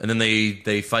 yeah. And then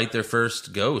they fight their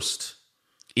first ghost.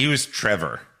 He was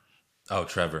Trevor. Oh,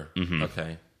 Trevor.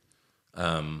 Okay.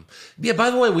 Yeah, by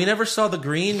the way, we never saw the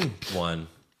green one.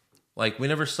 Like, we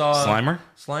never saw...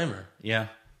 Slimer. Yeah.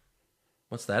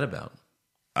 What's that about?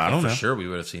 I don't know. For sure we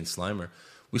would have seen Slimer.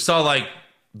 We saw, like,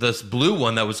 this blue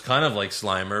one that was kind of like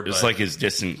Slimer. It was like his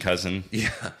distant cousin.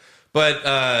 Yeah.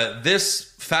 But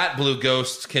this fat blue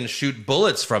ghost can shoot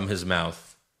bullets from his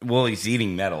mouth. Well, he's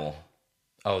eating metal.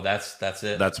 Oh, that's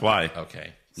it? That's why.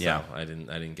 Okay. So Yeah. I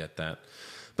didn't get that.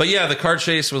 But yeah, the car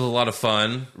chase was a lot of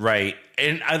fun. Right.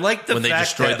 And I like the when fact they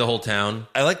destroyed that, the whole town.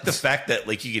 I like the fact that,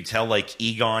 like, you could tell, like,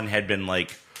 Egon had been,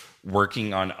 like,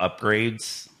 working on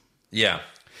upgrades. Yeah.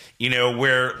 You know,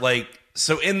 where, like,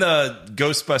 so in the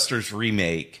Ghostbusters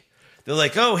remake, they're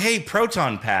like, oh, hey,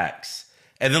 proton packs.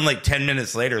 And then, like, 10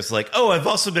 minutes later, it's like, oh, I've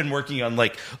also been working on,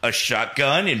 like, a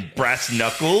shotgun and brass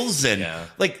knuckles and,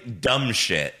 like, dumb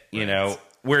shit, you know?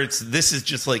 Where this is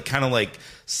just, like, kind of, like,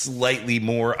 slightly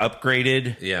more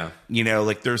upgraded. Yeah. You know,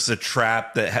 like, there's a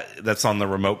trap that's on the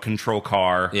remote control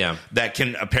car. Yeah. That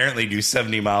can apparently do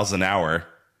 70 miles an hour.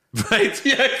 Right?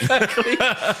 Yeah, exactly.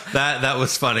 that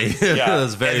was funny. Yeah. That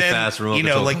was very fast remote you know,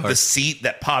 control like car. the seat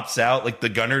that pops out, like the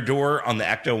gunner door on the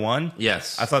Ecto-1.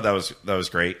 Yes. I thought that was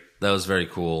great. That was very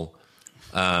cool.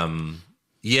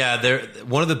 Yeah,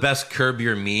 one of the best Curb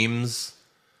Your memes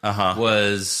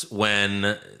was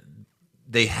when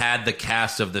they had the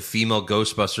cast of the female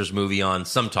Ghostbusters movie on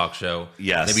some talk show.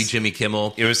 Yes. Maybe Jimmy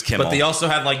Kimmel. It was Kimmel. But they also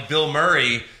had, like, Bill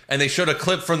Murray, and they showed a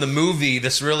clip from the movie,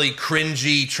 this really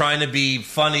cringy, trying to be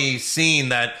funny scene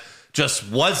that just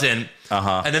wasn't.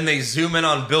 And then they zoom in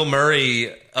on Bill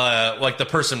Murray, like the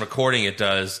person recording it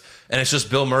does, and it's just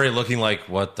Bill Murray looking like,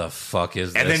 what the fuck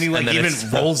is this? And then he, like, even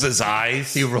rolls his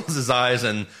eyes. He rolls his eyes,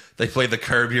 and they play the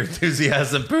Curb Your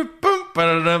Enthusiasm. Boop, boop,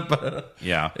 ba-da-da-ba.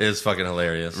 Yeah. It was fucking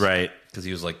hilarious. Right. Because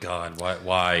he was like, God,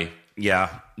 why?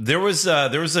 Yeah. There was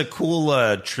a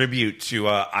cool tribute to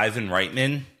Ivan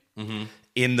Reitman.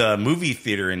 In the movie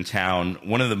theater in town.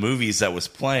 One of the movies that was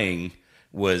playing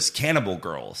was Cannibal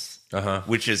Girls,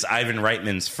 which is Ivan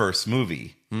Reitman's first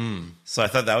movie. So I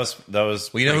thought that was.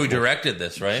 Well, you know who directed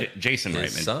this, right? Jason Reitman,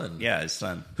 his son. Yeah, his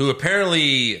son. Who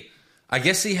apparently, I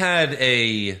guess he had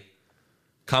a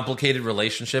complicated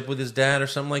relationship with his dad or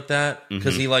something like that.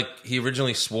 Because he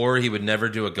originally swore he would never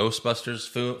do a Ghostbusters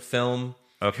film.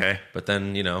 Okay, but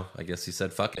then I guess he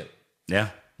said fuck it. Yeah.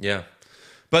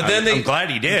 But then I'm glad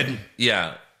he did.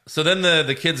 Yeah. So then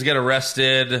the kids get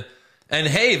arrested, and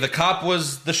hey, the cop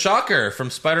was the Shocker from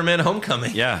Spider-Man: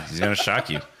 Homecoming. Yeah, he's gonna shock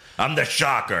you. I'm the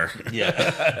Shocker.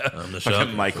 Yeah, I'm the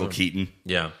Shocker. Michael Keaton.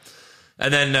 Yeah.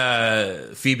 And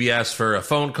then Phoebe asks for a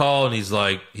phone call, and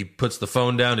he puts the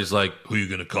phone down. He's like, "Who you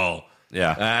gonna call?"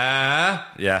 Yeah.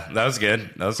 Yeah, that was good.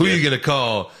 Who you gonna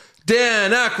call?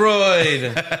 Dan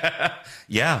Aykroyd.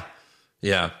 Yeah.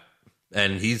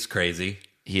 And he's crazy.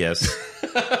 He is.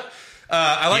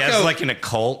 I like he has how like an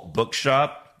occult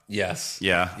bookshop. Yes.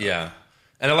 Yeah.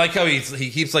 And I like how he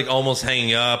keeps like almost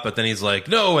hanging up, but then he's like,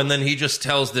 no, and then he just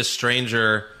tells this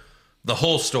stranger the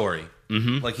whole story.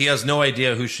 Like he has no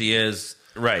idea who she is.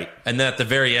 Right. And then at the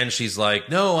very end she's like,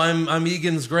 no, I'm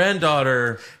Egan's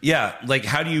granddaughter. Yeah, like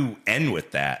how do you end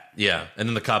with that? Yeah. And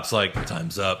then the cop's like,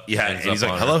 time's up. Yeah, and he's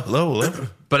like, hello.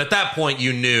 But at that point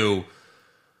you knew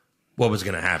what was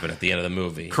going to happen at the end of the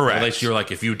movie. Correct. At least you're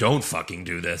like, if you don't fucking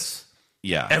do this,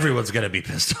 everyone's going to be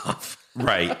pissed off.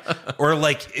 Right. Or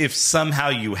like if somehow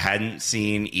you hadn't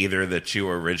seen either the two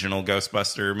original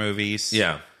Ghostbuster movies.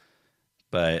 Yeah.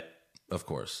 But of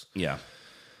course. Yeah.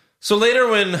 So later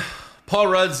when Paul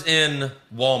Rudd's in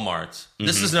Walmart,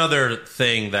 this is another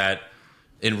thing that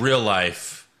in real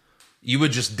life you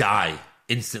would just die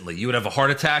instantly. You would have a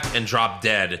heart attack and drop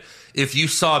dead if you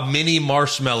saw mini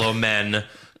marshmallow men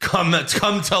come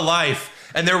to life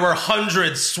and there were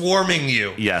hundreds swarming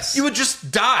you. Yes. You would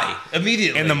just die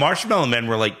immediately. And the marshmallow men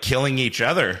were like killing each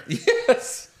other.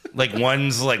 Yes. Like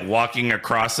one's like walking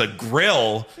across a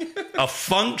grill, a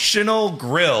functional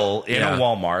grill in a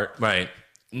Walmart. Right.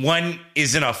 One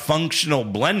is in a functional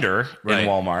blender in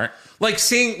Walmart. Like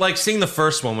seeing the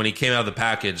first one when he came out of the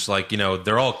package, like,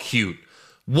 they're all cute.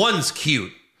 One's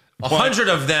cute. 100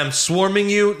 of them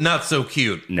swarming you, not so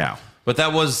cute. No. But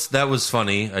that was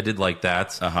funny. I did like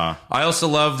that. Uh-huh. I also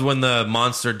loved when the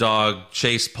monster dog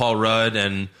chased Paul Rudd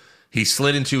and he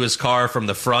slid into his car from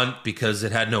the front because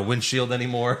it had no windshield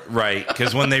anymore. Right,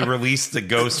 because when they released the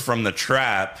ghost from the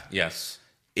trap, yes,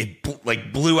 it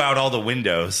blew out all the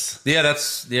windows. Yeah,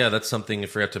 that's something I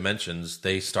forgot to mention.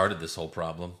 They started this whole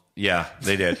problem. Yeah,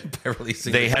 they did. By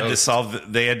releasing they the had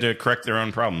ghost. They had to correct their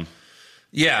own problem.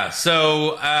 Yeah,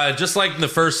 so just like in the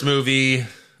first movie,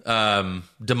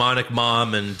 demonic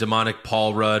mom and demonic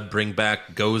Paul Rudd bring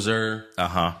back Gozer.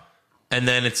 Uh-huh. And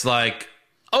then it's like,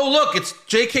 oh, look, it's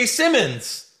J.K.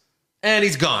 Simmons. And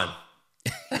he's gone.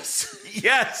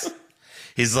 Yes.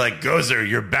 He's like, Gozer,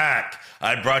 you're back.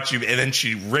 I brought you. And then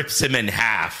she rips him in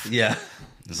half. Yeah.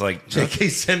 It's like, J.K.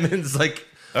 Simmons, like,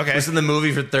 okay, was in the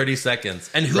movie for 30 seconds.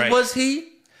 And who was he?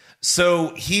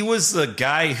 So he was the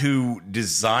guy who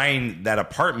designed that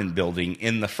apartment building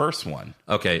in the first one.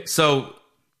 Okay, so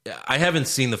I haven't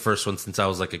seen the first one since I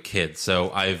was like a kid.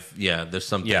 So there's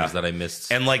some things that I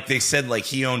missed. And like they said, like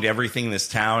he owned everything in this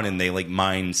town, and they like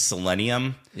mined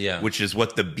selenium, which is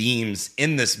what the beams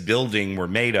in this building were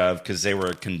made of, because they were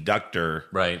a conductor,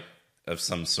 of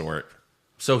some sort.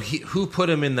 So who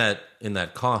put him in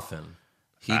that coffin?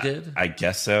 He did? I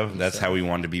guess so. That's how he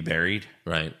wanted to be buried.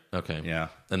 Right. Okay. Yeah.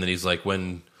 And then he's like,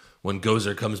 when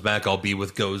Gozer comes back, I'll be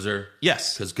with Gozer.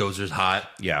 Yes. Because Gozer's hot.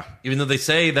 Yeah. Even though they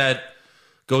say that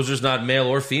Gozer's not male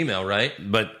or female, right?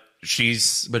 But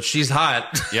she's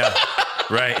hot. Yeah.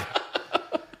 Right.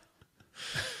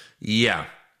 Yeah.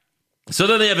 So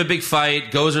then they have a big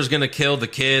fight. Gozer's going to kill the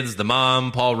kids, the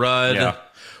mom, Paul Rudd. Yeah.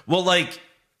 Well, like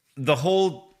the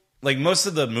whole... Like, most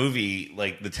of the movie,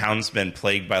 like, the town's been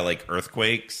plagued by, like,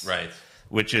 earthquakes. Right.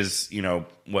 Which is, you know,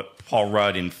 what Paul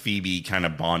Rudd and Phoebe kind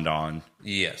of bond on.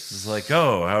 Yes. It's like,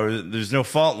 there's no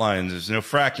fault lines, there's no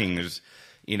fracking, there's,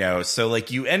 you know. So,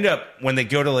 like, you end up, when they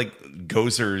go to, like,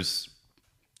 Gozer's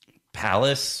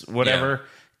palace, whatever,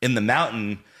 in the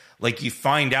mountain, like, you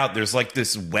find out there's, like,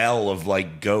 this well of,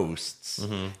 like, ghosts.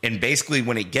 Mm-hmm. And basically,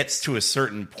 when it gets to a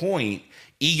certain point,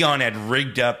 Egon had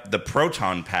rigged up the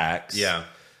proton packs. Yeah.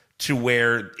 To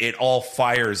where it all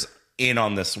fires in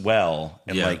on this well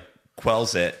and like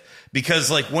quells it.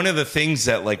 Because like one of the things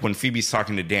that like when Phoebe's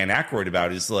talking to Dan Aykroyd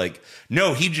about is like,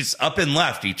 no, he just up and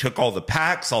left. He took all the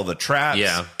packs, all the traps,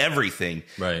 everything.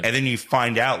 Right. And then you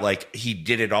find out like he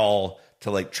did it all to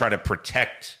like try to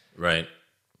protect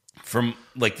from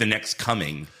like the next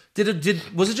coming.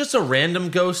 Was it just a random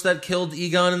ghost that killed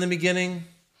Egon in the beginning?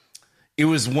 It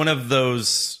was one of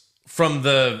those from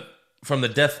the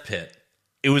death pit.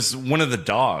 It was one of the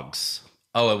dogs.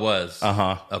 Oh, it was?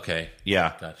 Uh-huh. Okay.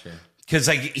 Yeah. Gotcha. Because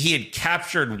like he had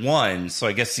captured one, so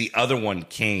I guess the other one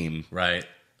came to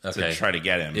try to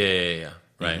get him. Yeah.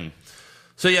 Right. Mm-hmm.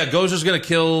 So yeah, Gozer's going to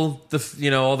kill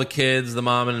all the kids, the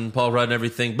mom and Paul Rudd and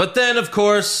everything. But then, of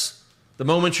course, the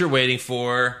moment you're waiting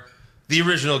for, the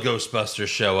original Ghostbusters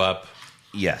show up.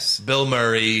 Yes. Bill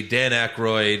Murray, Dan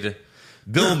Aykroyd.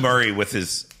 Bill Murray with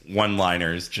his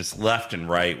one-liners just left and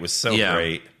right was so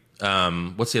great.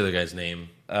 What's the other guy's name?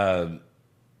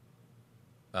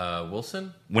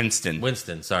 Wilson?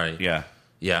 Winston, sorry. Yeah.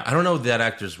 Yeah, I don't know that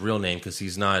actor's real name because he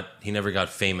never got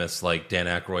famous like Dan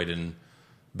Aykroyd and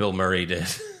Bill Murray did.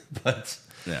 But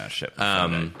yeah, shit.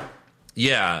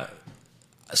 Yeah.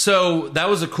 So that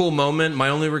was a cool moment. My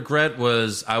only regret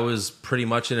was I was pretty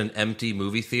much in an empty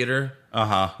movie theater.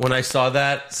 When I saw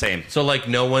that. Same. So like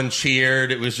no one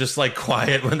cheered. It was just like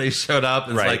quiet when they showed up.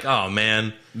 It's like, oh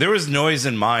man. There was noise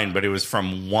in mine, but it was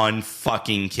from one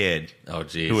fucking kid. Oh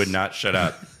geez. Who would not shut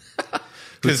up.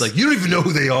 Because like you don't even know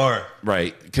who they are.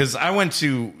 Right. Because I went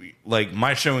to like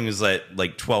my showing is at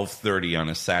like 12:30 on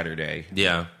a Saturday.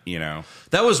 Yeah. You know.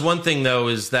 That was one thing though,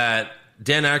 is that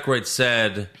Dan Aykroyd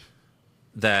said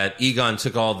that Egon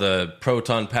took all the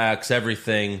proton packs,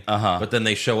 everything, but then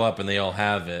they show up and they all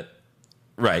have it.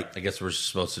 Right. I guess we're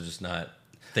supposed to just not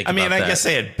think about that. I guess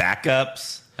they had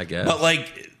backups. I guess. But,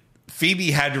 like,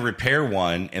 Phoebe had to repair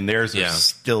one, and theirs was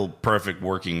still perfect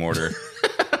working order.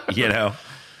 You know?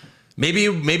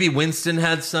 Maybe Winston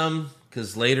had some,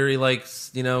 because later he, like,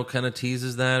 kind of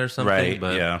teases that or something. Right,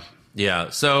 but, yeah.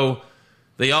 So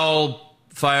they all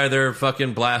fire their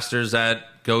fucking blasters at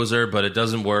Gozer, but it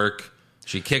doesn't work.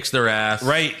 She kicks their ass.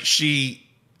 Right. She,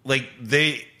 like,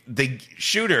 they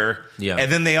shoot her,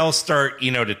 and then they all start,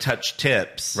 to touch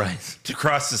tips, to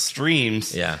cross the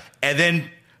streams, and then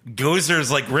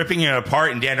Gozer's like ripping it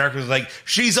apart, and Dan Aykroyd's like,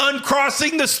 "She's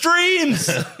uncrossing the streams."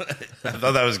 I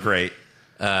thought that was great.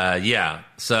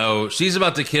 So she's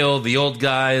about to kill the old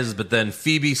guys, but then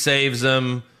Phoebe saves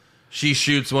them. She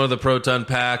shoots one of the proton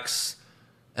packs,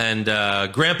 and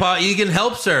Grandpa Egan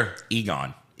helps her.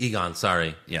 Egon,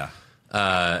 sorry,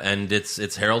 and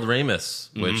it's Harold Ramis,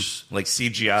 which like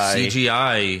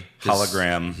CGI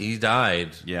hologram. He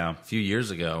died, a few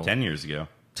years ago, 10 years ago.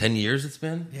 10 years it's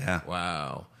been. Yeah,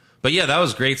 wow. But yeah, that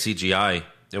was great CGI.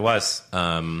 It was.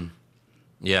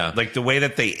 Like the way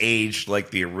that they aged, like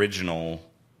the original.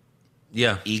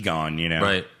 Egon,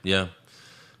 right? Yeah,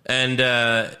 and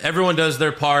everyone does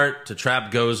their part to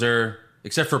trap Gozer.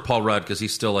 Except for Paul Rudd, because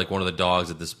he's still like one of the dogs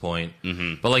at this point.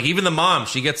 Mm-hmm. But like even the mom,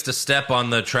 she gets to step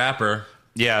on the trapper.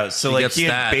 Yeah, so like he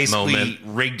had basically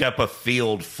rigged up a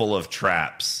field full of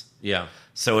traps. Yeah.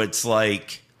 So it's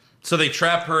like So they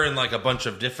trap her in like a bunch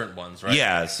of different ones, right?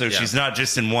 Yeah, so she's not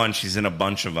just in one, she's in a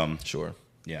bunch of them. Sure.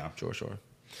 Yeah. Sure.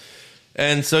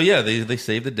 And so, yeah, they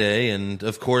save the day. And,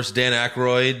 of course, Dan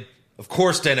Aykroyd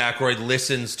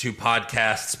listens to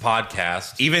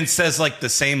podcast. Even says, like, the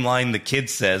same line the kid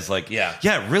says, like, yeah,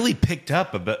 it really picked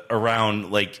up a bit around,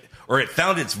 like, or it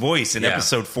found its voice in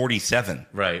episode 47.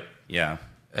 Right. Yeah.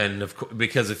 And,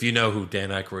 because if you know who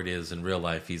Dan Aykroyd is in real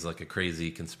life, he's like a crazy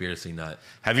conspiracy nut.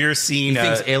 Have you ever seen... He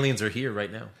thinks aliens are here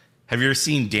right now. Have you ever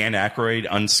seen Dan Aykroyd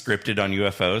unscripted on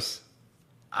UFOs?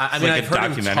 I mean, I've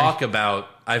heard him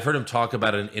talk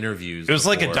about it in interviews. It was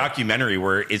like a documentary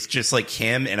where it's just like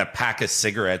him and a pack of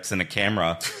cigarettes and a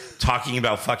camera talking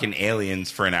about fucking aliens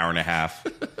for an hour and a half.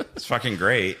 It's fucking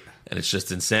great. And it's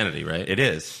just insanity, right? It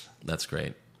is. That's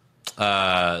great.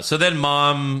 So then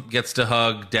Mom gets to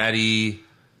hug Daddy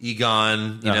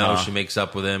Egon. You know, she makes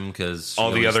up with him because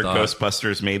all the other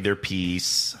Ghostbusters made their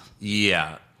peace.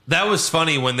 Yeah. That was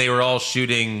funny when they were all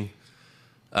shooting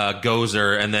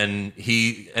Gozer, and then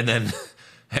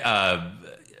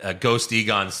Ghost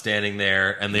Egon standing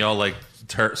there, and they all like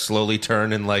slowly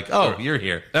turn and like, oh, you're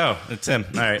here. Oh, it's him.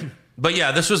 All right. But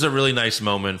yeah, this was a really nice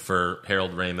moment for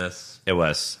Harold Ramis. It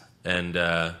was. And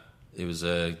it was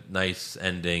a nice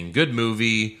ending. Good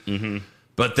movie. Mm-hmm.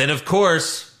 But then, of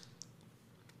course,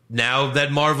 now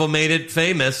that Marvel made it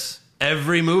famous,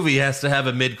 every movie has to have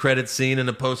a mid-credit scene and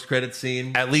a post-credit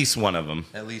scene. At least one of them.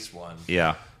 At least one.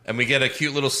 Yeah. And we get a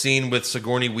cute little scene with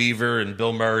Sigourney Weaver and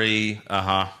Bill Murray.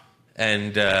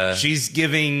 And she's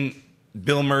giving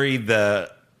Bill Murray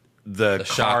the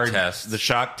shock test. The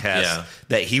shock test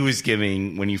that he was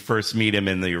giving when you first meet him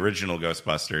in the original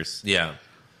Ghostbusters. Yeah.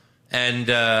 And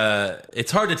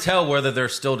it's hard to tell whether they're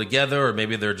still together or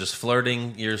maybe they're just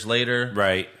flirting years later.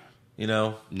 Right. You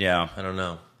know? Yeah. I don't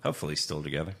know. Hopefully still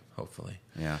together. Hopefully.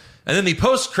 Yeah. And then the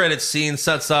post-credit scene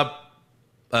sets up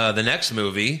the next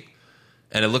movie,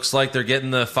 and it looks like they're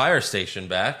getting the fire station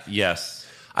back. Yes.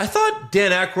 I thought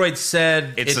Dan Aykroyd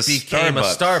said it became a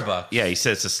Starbucks. Yeah, he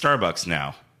said it's a Starbucks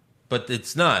now. But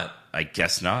it's not. I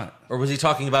guess not. Or was he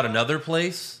talking about another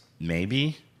place?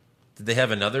 Maybe. Did they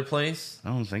have another place? I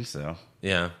don't think so.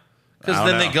 Yeah. Because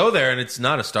then they go there and it's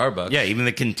not a Starbucks. Yeah, even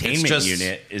the containment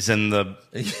unit is in the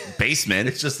basement.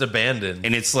 It's just abandoned.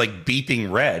 And it's like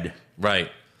beeping red. Right.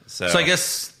 So I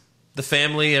guess the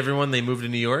family, everyone, they moved to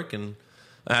New York, and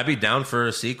I'd be down for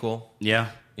a sequel. Yeah.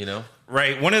 You know?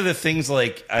 Right. One of the things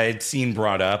like I had seen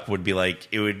brought up would be like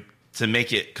it would to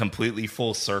make it completely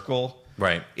full circle.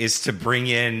 Right. Is to bring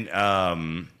in I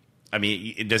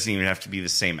mean, it doesn't even have to be the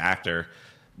same actor.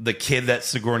 The kid that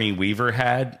Sigourney Weaver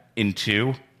had in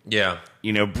 2. Yeah.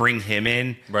 You know, bring him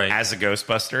in as a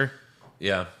Ghostbuster.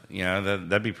 Yeah. You know,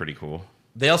 that'd be pretty cool.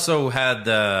 They also had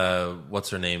what's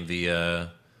her name? The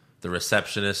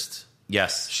receptionist.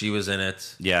 Yes. She was in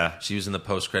it. Yeah. She was in the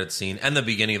post-credit scene and the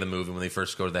beginning of the movie when they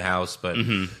first go to the house. But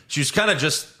she was kind of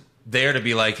just there to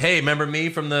be like, hey, remember me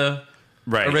from the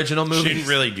original movie? She didn't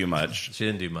really do much. She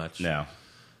didn't do much. No.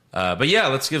 But yeah,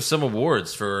 let's give some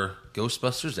awards for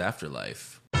Ghostbusters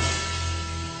Afterlife.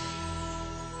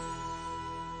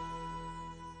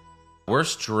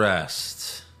 Worst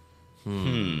dressed.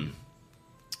 I'm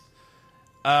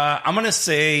gonna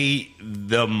say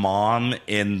the mom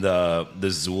in the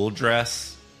Zool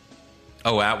dress.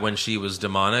 Oh, when she was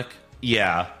demonic?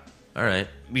 Yeah. All right.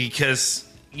 Because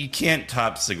you can't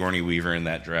top Sigourney Weaver in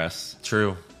that dress.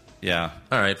 True. Yeah.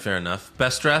 All right, fair enough.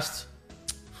 Best dressed?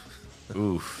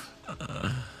 Oof.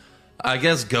 I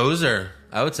guess Gozer.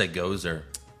 I would say Gozer.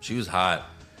 She was hot.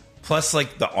 Plus,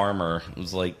 like, the armor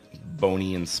was, like,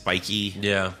 bony and spiky.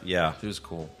 Yeah. Yeah. She was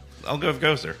cool. I'll go with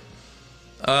Gozer.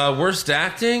 Worst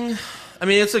acting? I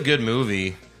mean, it's a good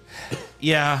movie.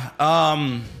 Yeah.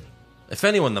 If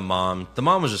anyone, the mom. The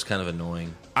mom was just kind of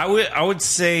annoying. I would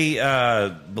say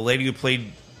the lady who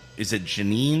played, is it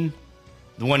Janine?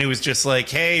 The one who was just like,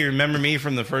 hey, remember me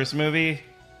from the first movie?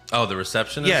 Oh, the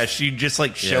receptionist? Yeah, she just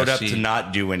like showed up to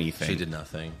not do anything. She did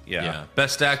nothing. Yeah.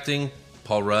 Best acting,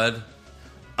 Paul Rudd.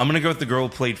 I'm going to go with the girl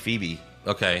who played Phoebe.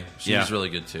 Okay. She was really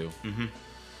good too. Mm-hmm.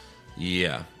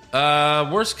 Yeah.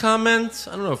 Worst comment?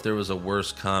 I don't know if there was a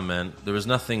worst comment. There was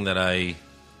nothing that I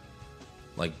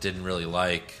didn't really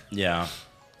like. Yeah.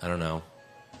 I don't know.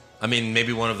 I mean,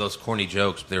 maybe one of those corny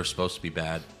jokes, but they were supposed to be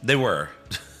bad. They were.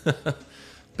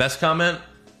 Best comment?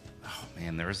 Oh,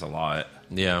 man, there was a lot.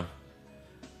 Yeah.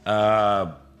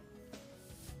 I'm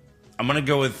going to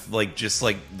go with, just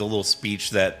the little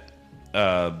speech that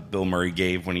Bill Murray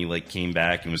gave when he, came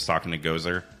back and was talking to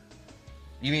Gozer.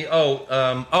 You mean,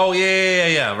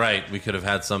 yeah, right. We could have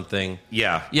had something.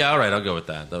 Yeah. Yeah, all right, I'll go with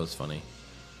that. That was funny.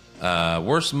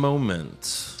 Worst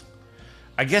moment?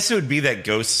 I guess it would be that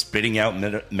ghost spitting out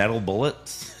metal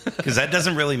bullets, because that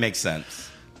doesn't really make sense.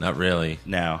 Not really.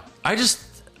 No. I just,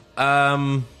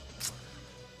 yeah,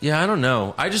 I don't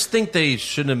know. I just think they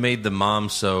shouldn't have made the mom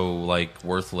so, like,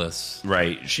 worthless.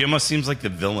 Right. She almost seems like the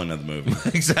villain of the movie.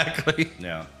 Exactly.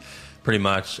 Yeah. Pretty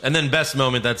much. And then best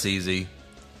moment, that's easy.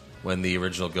 When the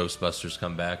original Ghostbusters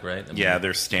come back, right? I mean, Yeah,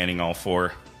 they're standing all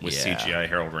four with Yeah. CGI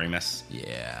Harold Ramis.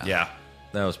 Yeah. Yeah.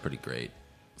 That was pretty great.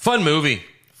 Fun movie.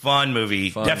 Fun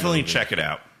movie. Fun Definitely movie. check it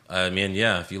out. I mean,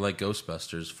 yeah, if you like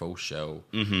Ghostbusters, faux show.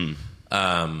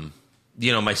 Mm-hmm.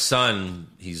 You know, my son,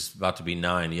 he's about to be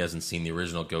 9. He hasn't seen the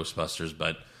original Ghostbusters,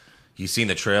 but he's seen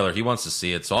the trailer. He wants to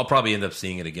see it, so I'll probably end up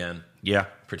seeing it again Yeah.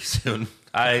 pretty soon.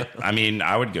 I mean,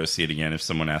 I would go see it again if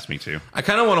someone asked me to. I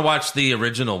kind of want to watch the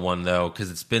original one, though,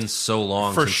 because it's been so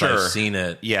long For since sure. I've seen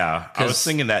it. Yeah, I was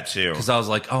thinking that too. Because I was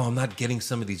like, oh, I'm not getting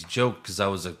some of these jokes because I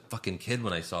was a fucking kid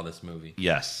when I saw this movie.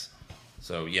 Yes.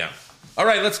 So, yeah. All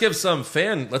right, let's give some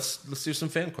let's do some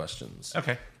fan questions.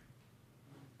 Okay.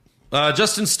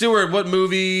 Justin Stewart, what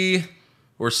movie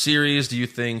or series do you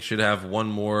think should have one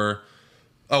more...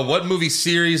 Oh, what movie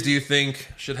series do you think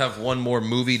should have one more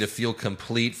movie to feel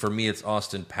complete? For me, it's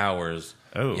Austin Powers.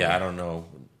 Oh. Yeah, I don't know.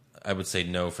 I would say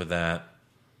no for that.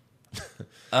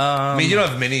 I mean, you don't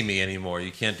have Mini-Me anymore.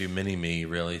 You can't do Mini-Me,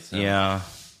 really. So. Yeah.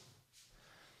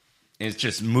 It's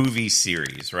just movie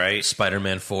series, right?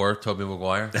 Spider-Man 4, Tobey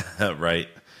Maguire. Right.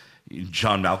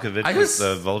 John Malkovich I was guess-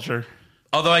 the Vulture.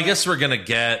 Although I guess we're going to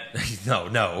get... No,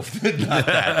 not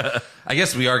that. I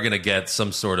guess we are going to get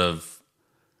some sort of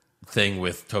thing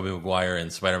with Tobey Maguire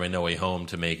and Spider-Man No Way Home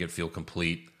to make it feel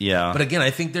complete. Yeah. But again,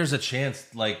 I think there's a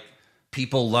chance, like,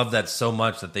 people love that so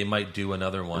much that they might do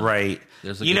another one. Right.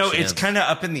 There's a You good know, chance. it's kind of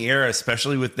up in the air,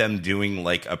 especially with them doing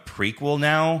like a prequel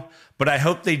now. But I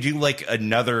hope they do like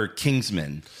another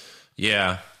Kingsman.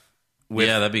 Yeah. With,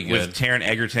 Yeah, that'd be good. With Taron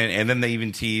Egerton. And then they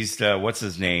even teased, what's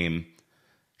his name,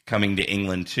 coming to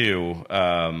England too.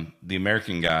 The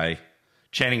American guy,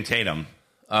 Channing Tatum.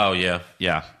 Oh, yeah.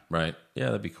 Yeah. Right. Yeah,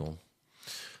 that'd be cool.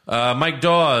 Mike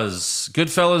Dawes,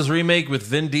 Goodfellas remake with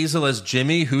Vin Diesel as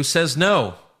Jimmy. Who says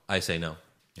no? I say no.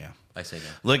 Yeah. I say no.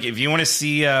 Look, if you want to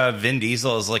see Vin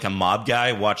Diesel as like a mob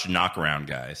guy, watch Knockaround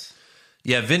Guys.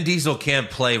 Yeah, Vin Diesel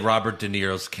can't play Robert De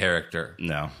Niro's character.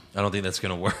 No. I don't think that's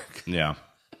going to work. Yeah.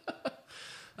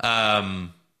 I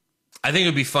think it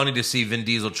would be funny to see Vin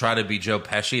Diesel try to be Joe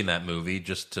Pesci in that movie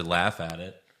just to laugh at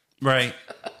it. Right.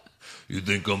 You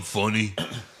think I'm funny?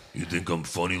 You think I'm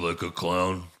funny like a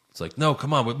clown? It's like, no,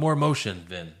 come on, with more emotion,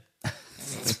 Vin.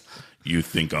 You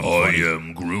think I'm funny?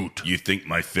 am Groot. You think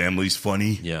my family's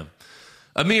funny? Yeah.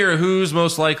 Amir, who's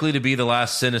most likely to be the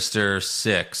last Sinister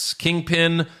Six?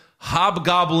 Kingpin,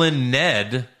 Hobgoblin,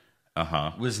 Ned.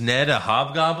 Uh-huh. Was Ned a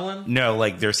Hobgoblin? No,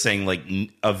 like they're saying like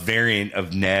a variant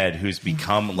of Ned who's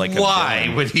become like a Why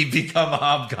villain. would he become a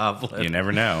Hobgoblin? You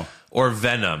never know. Or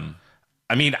Venom.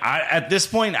 I mean, at this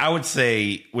point, I would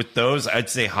say with those, I'd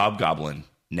say Hobgoblin,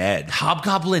 Ned.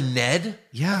 Hobgoblin Ned?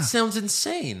 Yeah. That sounds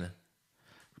insane.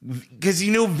 Because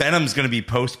you know Venom's going to be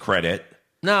post-credit.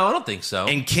 No, I don't think so.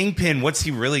 And Kingpin, what's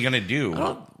he really going to do?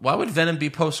 Why would Venom be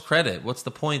post-credit? What's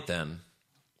the point then?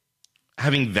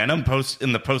 Having Venom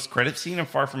in the post-credit scene of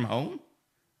Far From Home?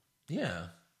 Yeah.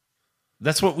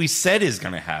 That's what we said is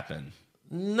going to happen.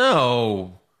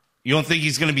 No. You don't think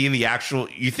he's going to be in the actual...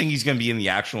 You think he's going to be in the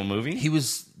actual movie? He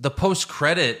was... The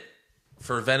post-credit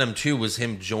for Venom 2 was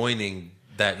him joining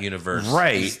that universe.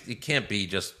 Right. It can't be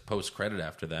just post-credit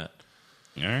after that.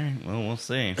 All right. Well, we'll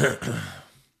see. I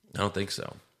don't think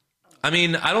so. I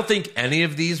mean, I don't think any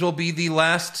of these will be the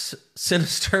last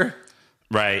Sinister.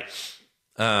 Right.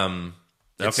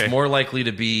 It's Okay. more likely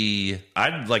to be...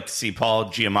 I'd like to see Paul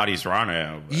Giamatti's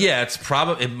Rhino. But Yeah,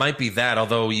 it might be that,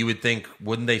 although you would think,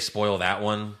 wouldn't they spoil that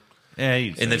one yeah,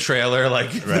 in the trailer? Like,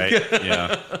 right.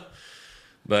 Yeah.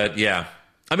 But yeah.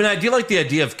 I mean, I do like the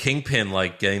idea of Kingpin,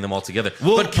 like, getting them all together.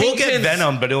 We'll But get Kingpin's-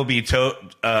 Venom, but it'll be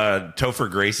Topher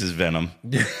Grace's Venom.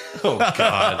 Oh,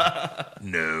 God.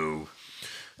 No.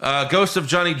 Ghost of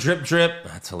Johnny Drip Drip.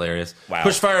 That's hilarious. Wow.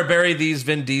 Pushfire bury these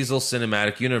Vin Diesel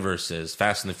cinematic universes.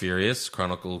 Fast and the Furious,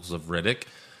 Chronicles of Riddick.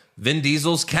 Vin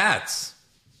Diesel's Cats.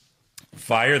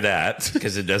 Fire that,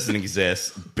 because it doesn't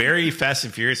exist. Barry Fast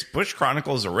and Furious, Bush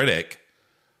Chronicles of Riddick.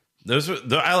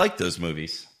 I like those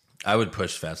movies. I would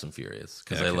push Fast and Furious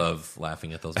because I Okay. love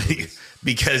laughing at those movies.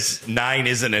 Because 9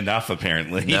 isn't enough,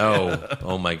 apparently. No.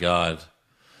 Oh, my God.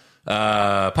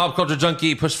 Pop Culture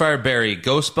Junkie, Pushfire Barry,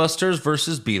 Ghostbusters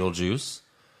versus Beetlejuice,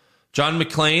 John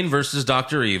McClane versus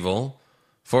Dr. Evil,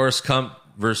 Forrest Gump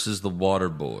versus The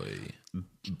Waterboy.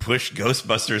 Push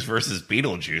Ghostbusters versus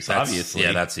Beetlejuice, obviously.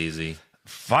 Yeah, that's easy.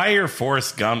 Fire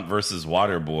Forrest Gump versus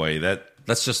Waterboy.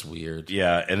 That's just weird.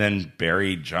 Yeah, and then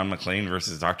Barry John McClane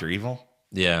versus Dr. Evil.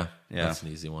 Yeah, Yeah. that's an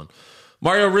easy one.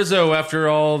 Mario Rizzo, after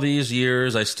all these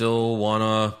years, I still want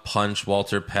to punch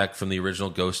Walter Peck from the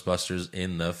original Ghostbusters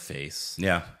in the face.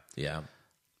 Yeah. Yeah,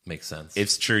 makes sense.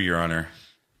 It's true, Your Honor.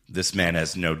 This man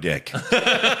has no dick.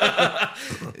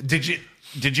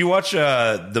 Did you watch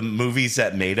the movies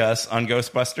that made us on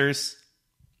Ghostbusters?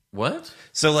 What?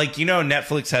 So, like, you know,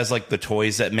 Netflix has like the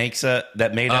toys that made us.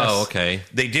 Oh, okay.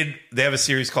 They have a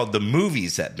series called The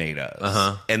Movies That Made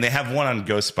Us, and they have one on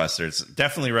Ghostbusters.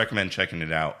 Definitely recommend checking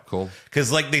it out. Cool.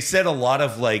 Because like they said, a lot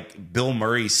of like Bill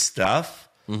Murray's stuff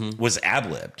was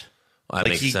ad-libbed. Well, that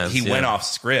makes sense. He went off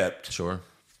script. Sure.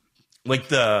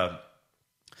 Like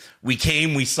we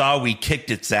came, we saw, we kicked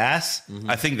its ass.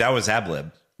 I think that was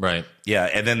ad-lib. Right. Yeah,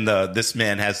 and then this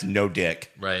man has no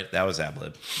dick. Right. That was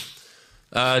ad-lib.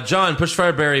 John,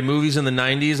 Pushfire Barry, movies in the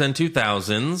 90s and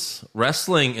 2000s,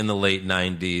 wrestling in the late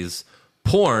 90s,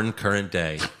 porn current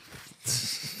day.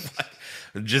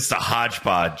 Just a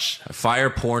hodgepodge. Fire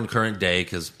porn current day,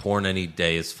 because porn any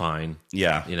day is fine.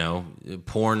 Yeah. You know,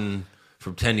 porn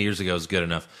from 10 years ago is good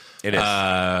enough. It is.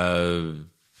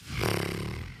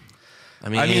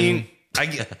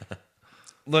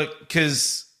 Look,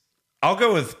 because I'll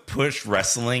go with Push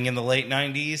wrestling in the late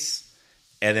 90s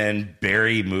and then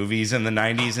Barry movies in the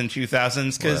 90s and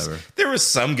 2000s, because there was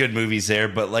some good movies there,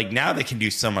 but like now they can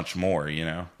do so much more, you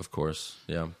know? Of course,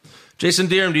 yeah. Jason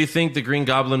Deerham, do you think the Green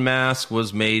Goblin mask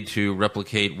was made to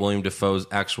replicate William Dafoe's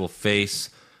actual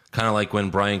face? Kind of like when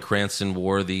Bryan Cranston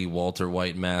wore the Walter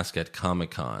White mask at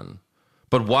Comic-Con.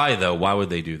 But why, though? Why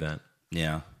would they do that?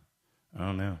 Yeah. I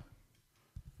don't know.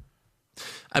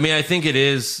 I mean, I think it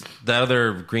is. The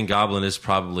other Green Goblin is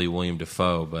probably William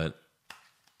Dafoe,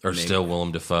 or still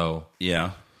Willem Dafoe.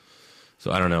 Yeah.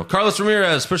 So I don't know. Carlos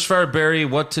Ramirez, Pushfire Barry,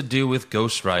 what to do with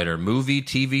Ghost Rider? Movie,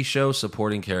 TV show,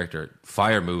 supporting character.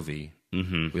 Fire movie.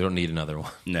 Mm-hmm. We don't need another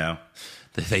one. No.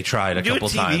 They tried a couple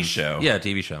times. TV show. Yeah,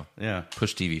 TV show. Yeah.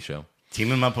 Push TV show.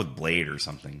 Team him up with Blade or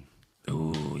something.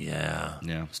 Ooh, yeah.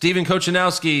 Yeah. Stephen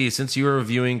Kochanowski, since you were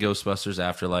reviewing Ghostbusters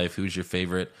Afterlife, who's your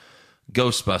favorite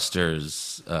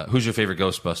Ghostbusters? Who's your favorite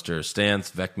Ghostbuster?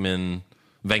 Stantz,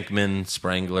 Venkman,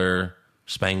 Spangler,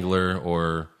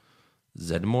 or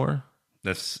Zedmore?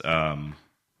 That's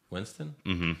Winston?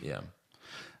 Mm-hmm. Yeah.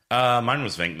 Mine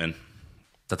was Venkman.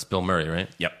 That's Bill Murray, right?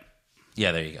 Yep.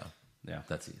 Yeah, there you go. Yeah.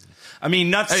 That's easy. I mean,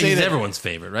 not to say He's that everyone's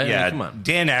favorite, right? Yeah, I mean, come on.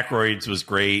 Dan Aykroyd's was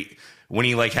great when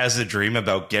he like has a dream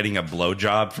about getting a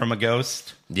blowjob from a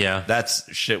ghost. Yeah. That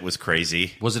shit was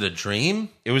crazy. Was it a dream?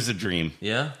 It was a dream.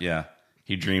 Yeah? Yeah.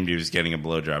 He dreamed he was getting a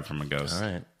blowjob from a ghost. All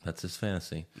right. That's his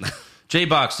fantasy.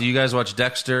 J-Box, do you guys watch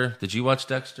Dexter? Did you watch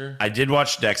Dexter? I did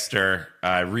watch Dexter.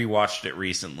 I rewatched it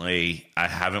recently. I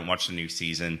haven't watched the new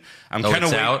season. I'm kind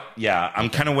of out? Yeah, I'm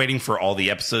kind of waiting for all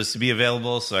the episodes to be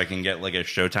available so I can get like a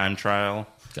Showtime trial.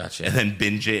 Gotcha. And then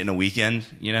binge it in a weekend,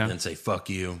 you know? And then say, fuck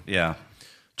you. Yeah.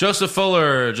 Joseph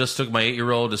Fuller, just took my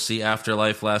 8-year-old to see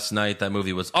Afterlife last night. That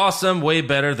movie was awesome. Way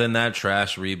better than that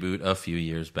trash reboot a few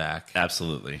years back.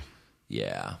 Absolutely.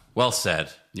 Yeah. Well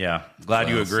said. Yeah. Glad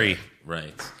you agree. Said.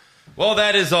 Right. Well,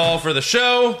 that is all for the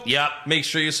show. Yep. Make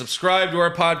sure you subscribe to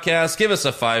our podcast. Give us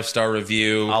a 5-star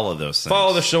review. All of those things.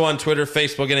 Follow the show on Twitter,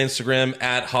 Facebook, and Instagram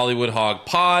at Hollywood Hog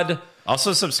Pod.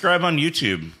 Also subscribe on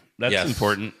YouTube. That's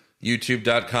important.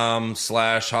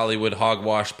 YouTube.com/Hollywood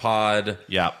Hogwash Pod.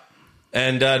 Yeah.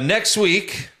 And next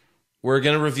week, we're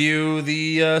going to review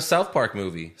the South Park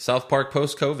movie, South Park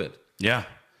Post-COVID. Yeah.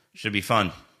 Should be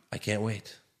fun. I can't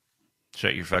wait.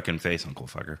 Shut your fucking face, Uncle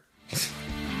Fucker.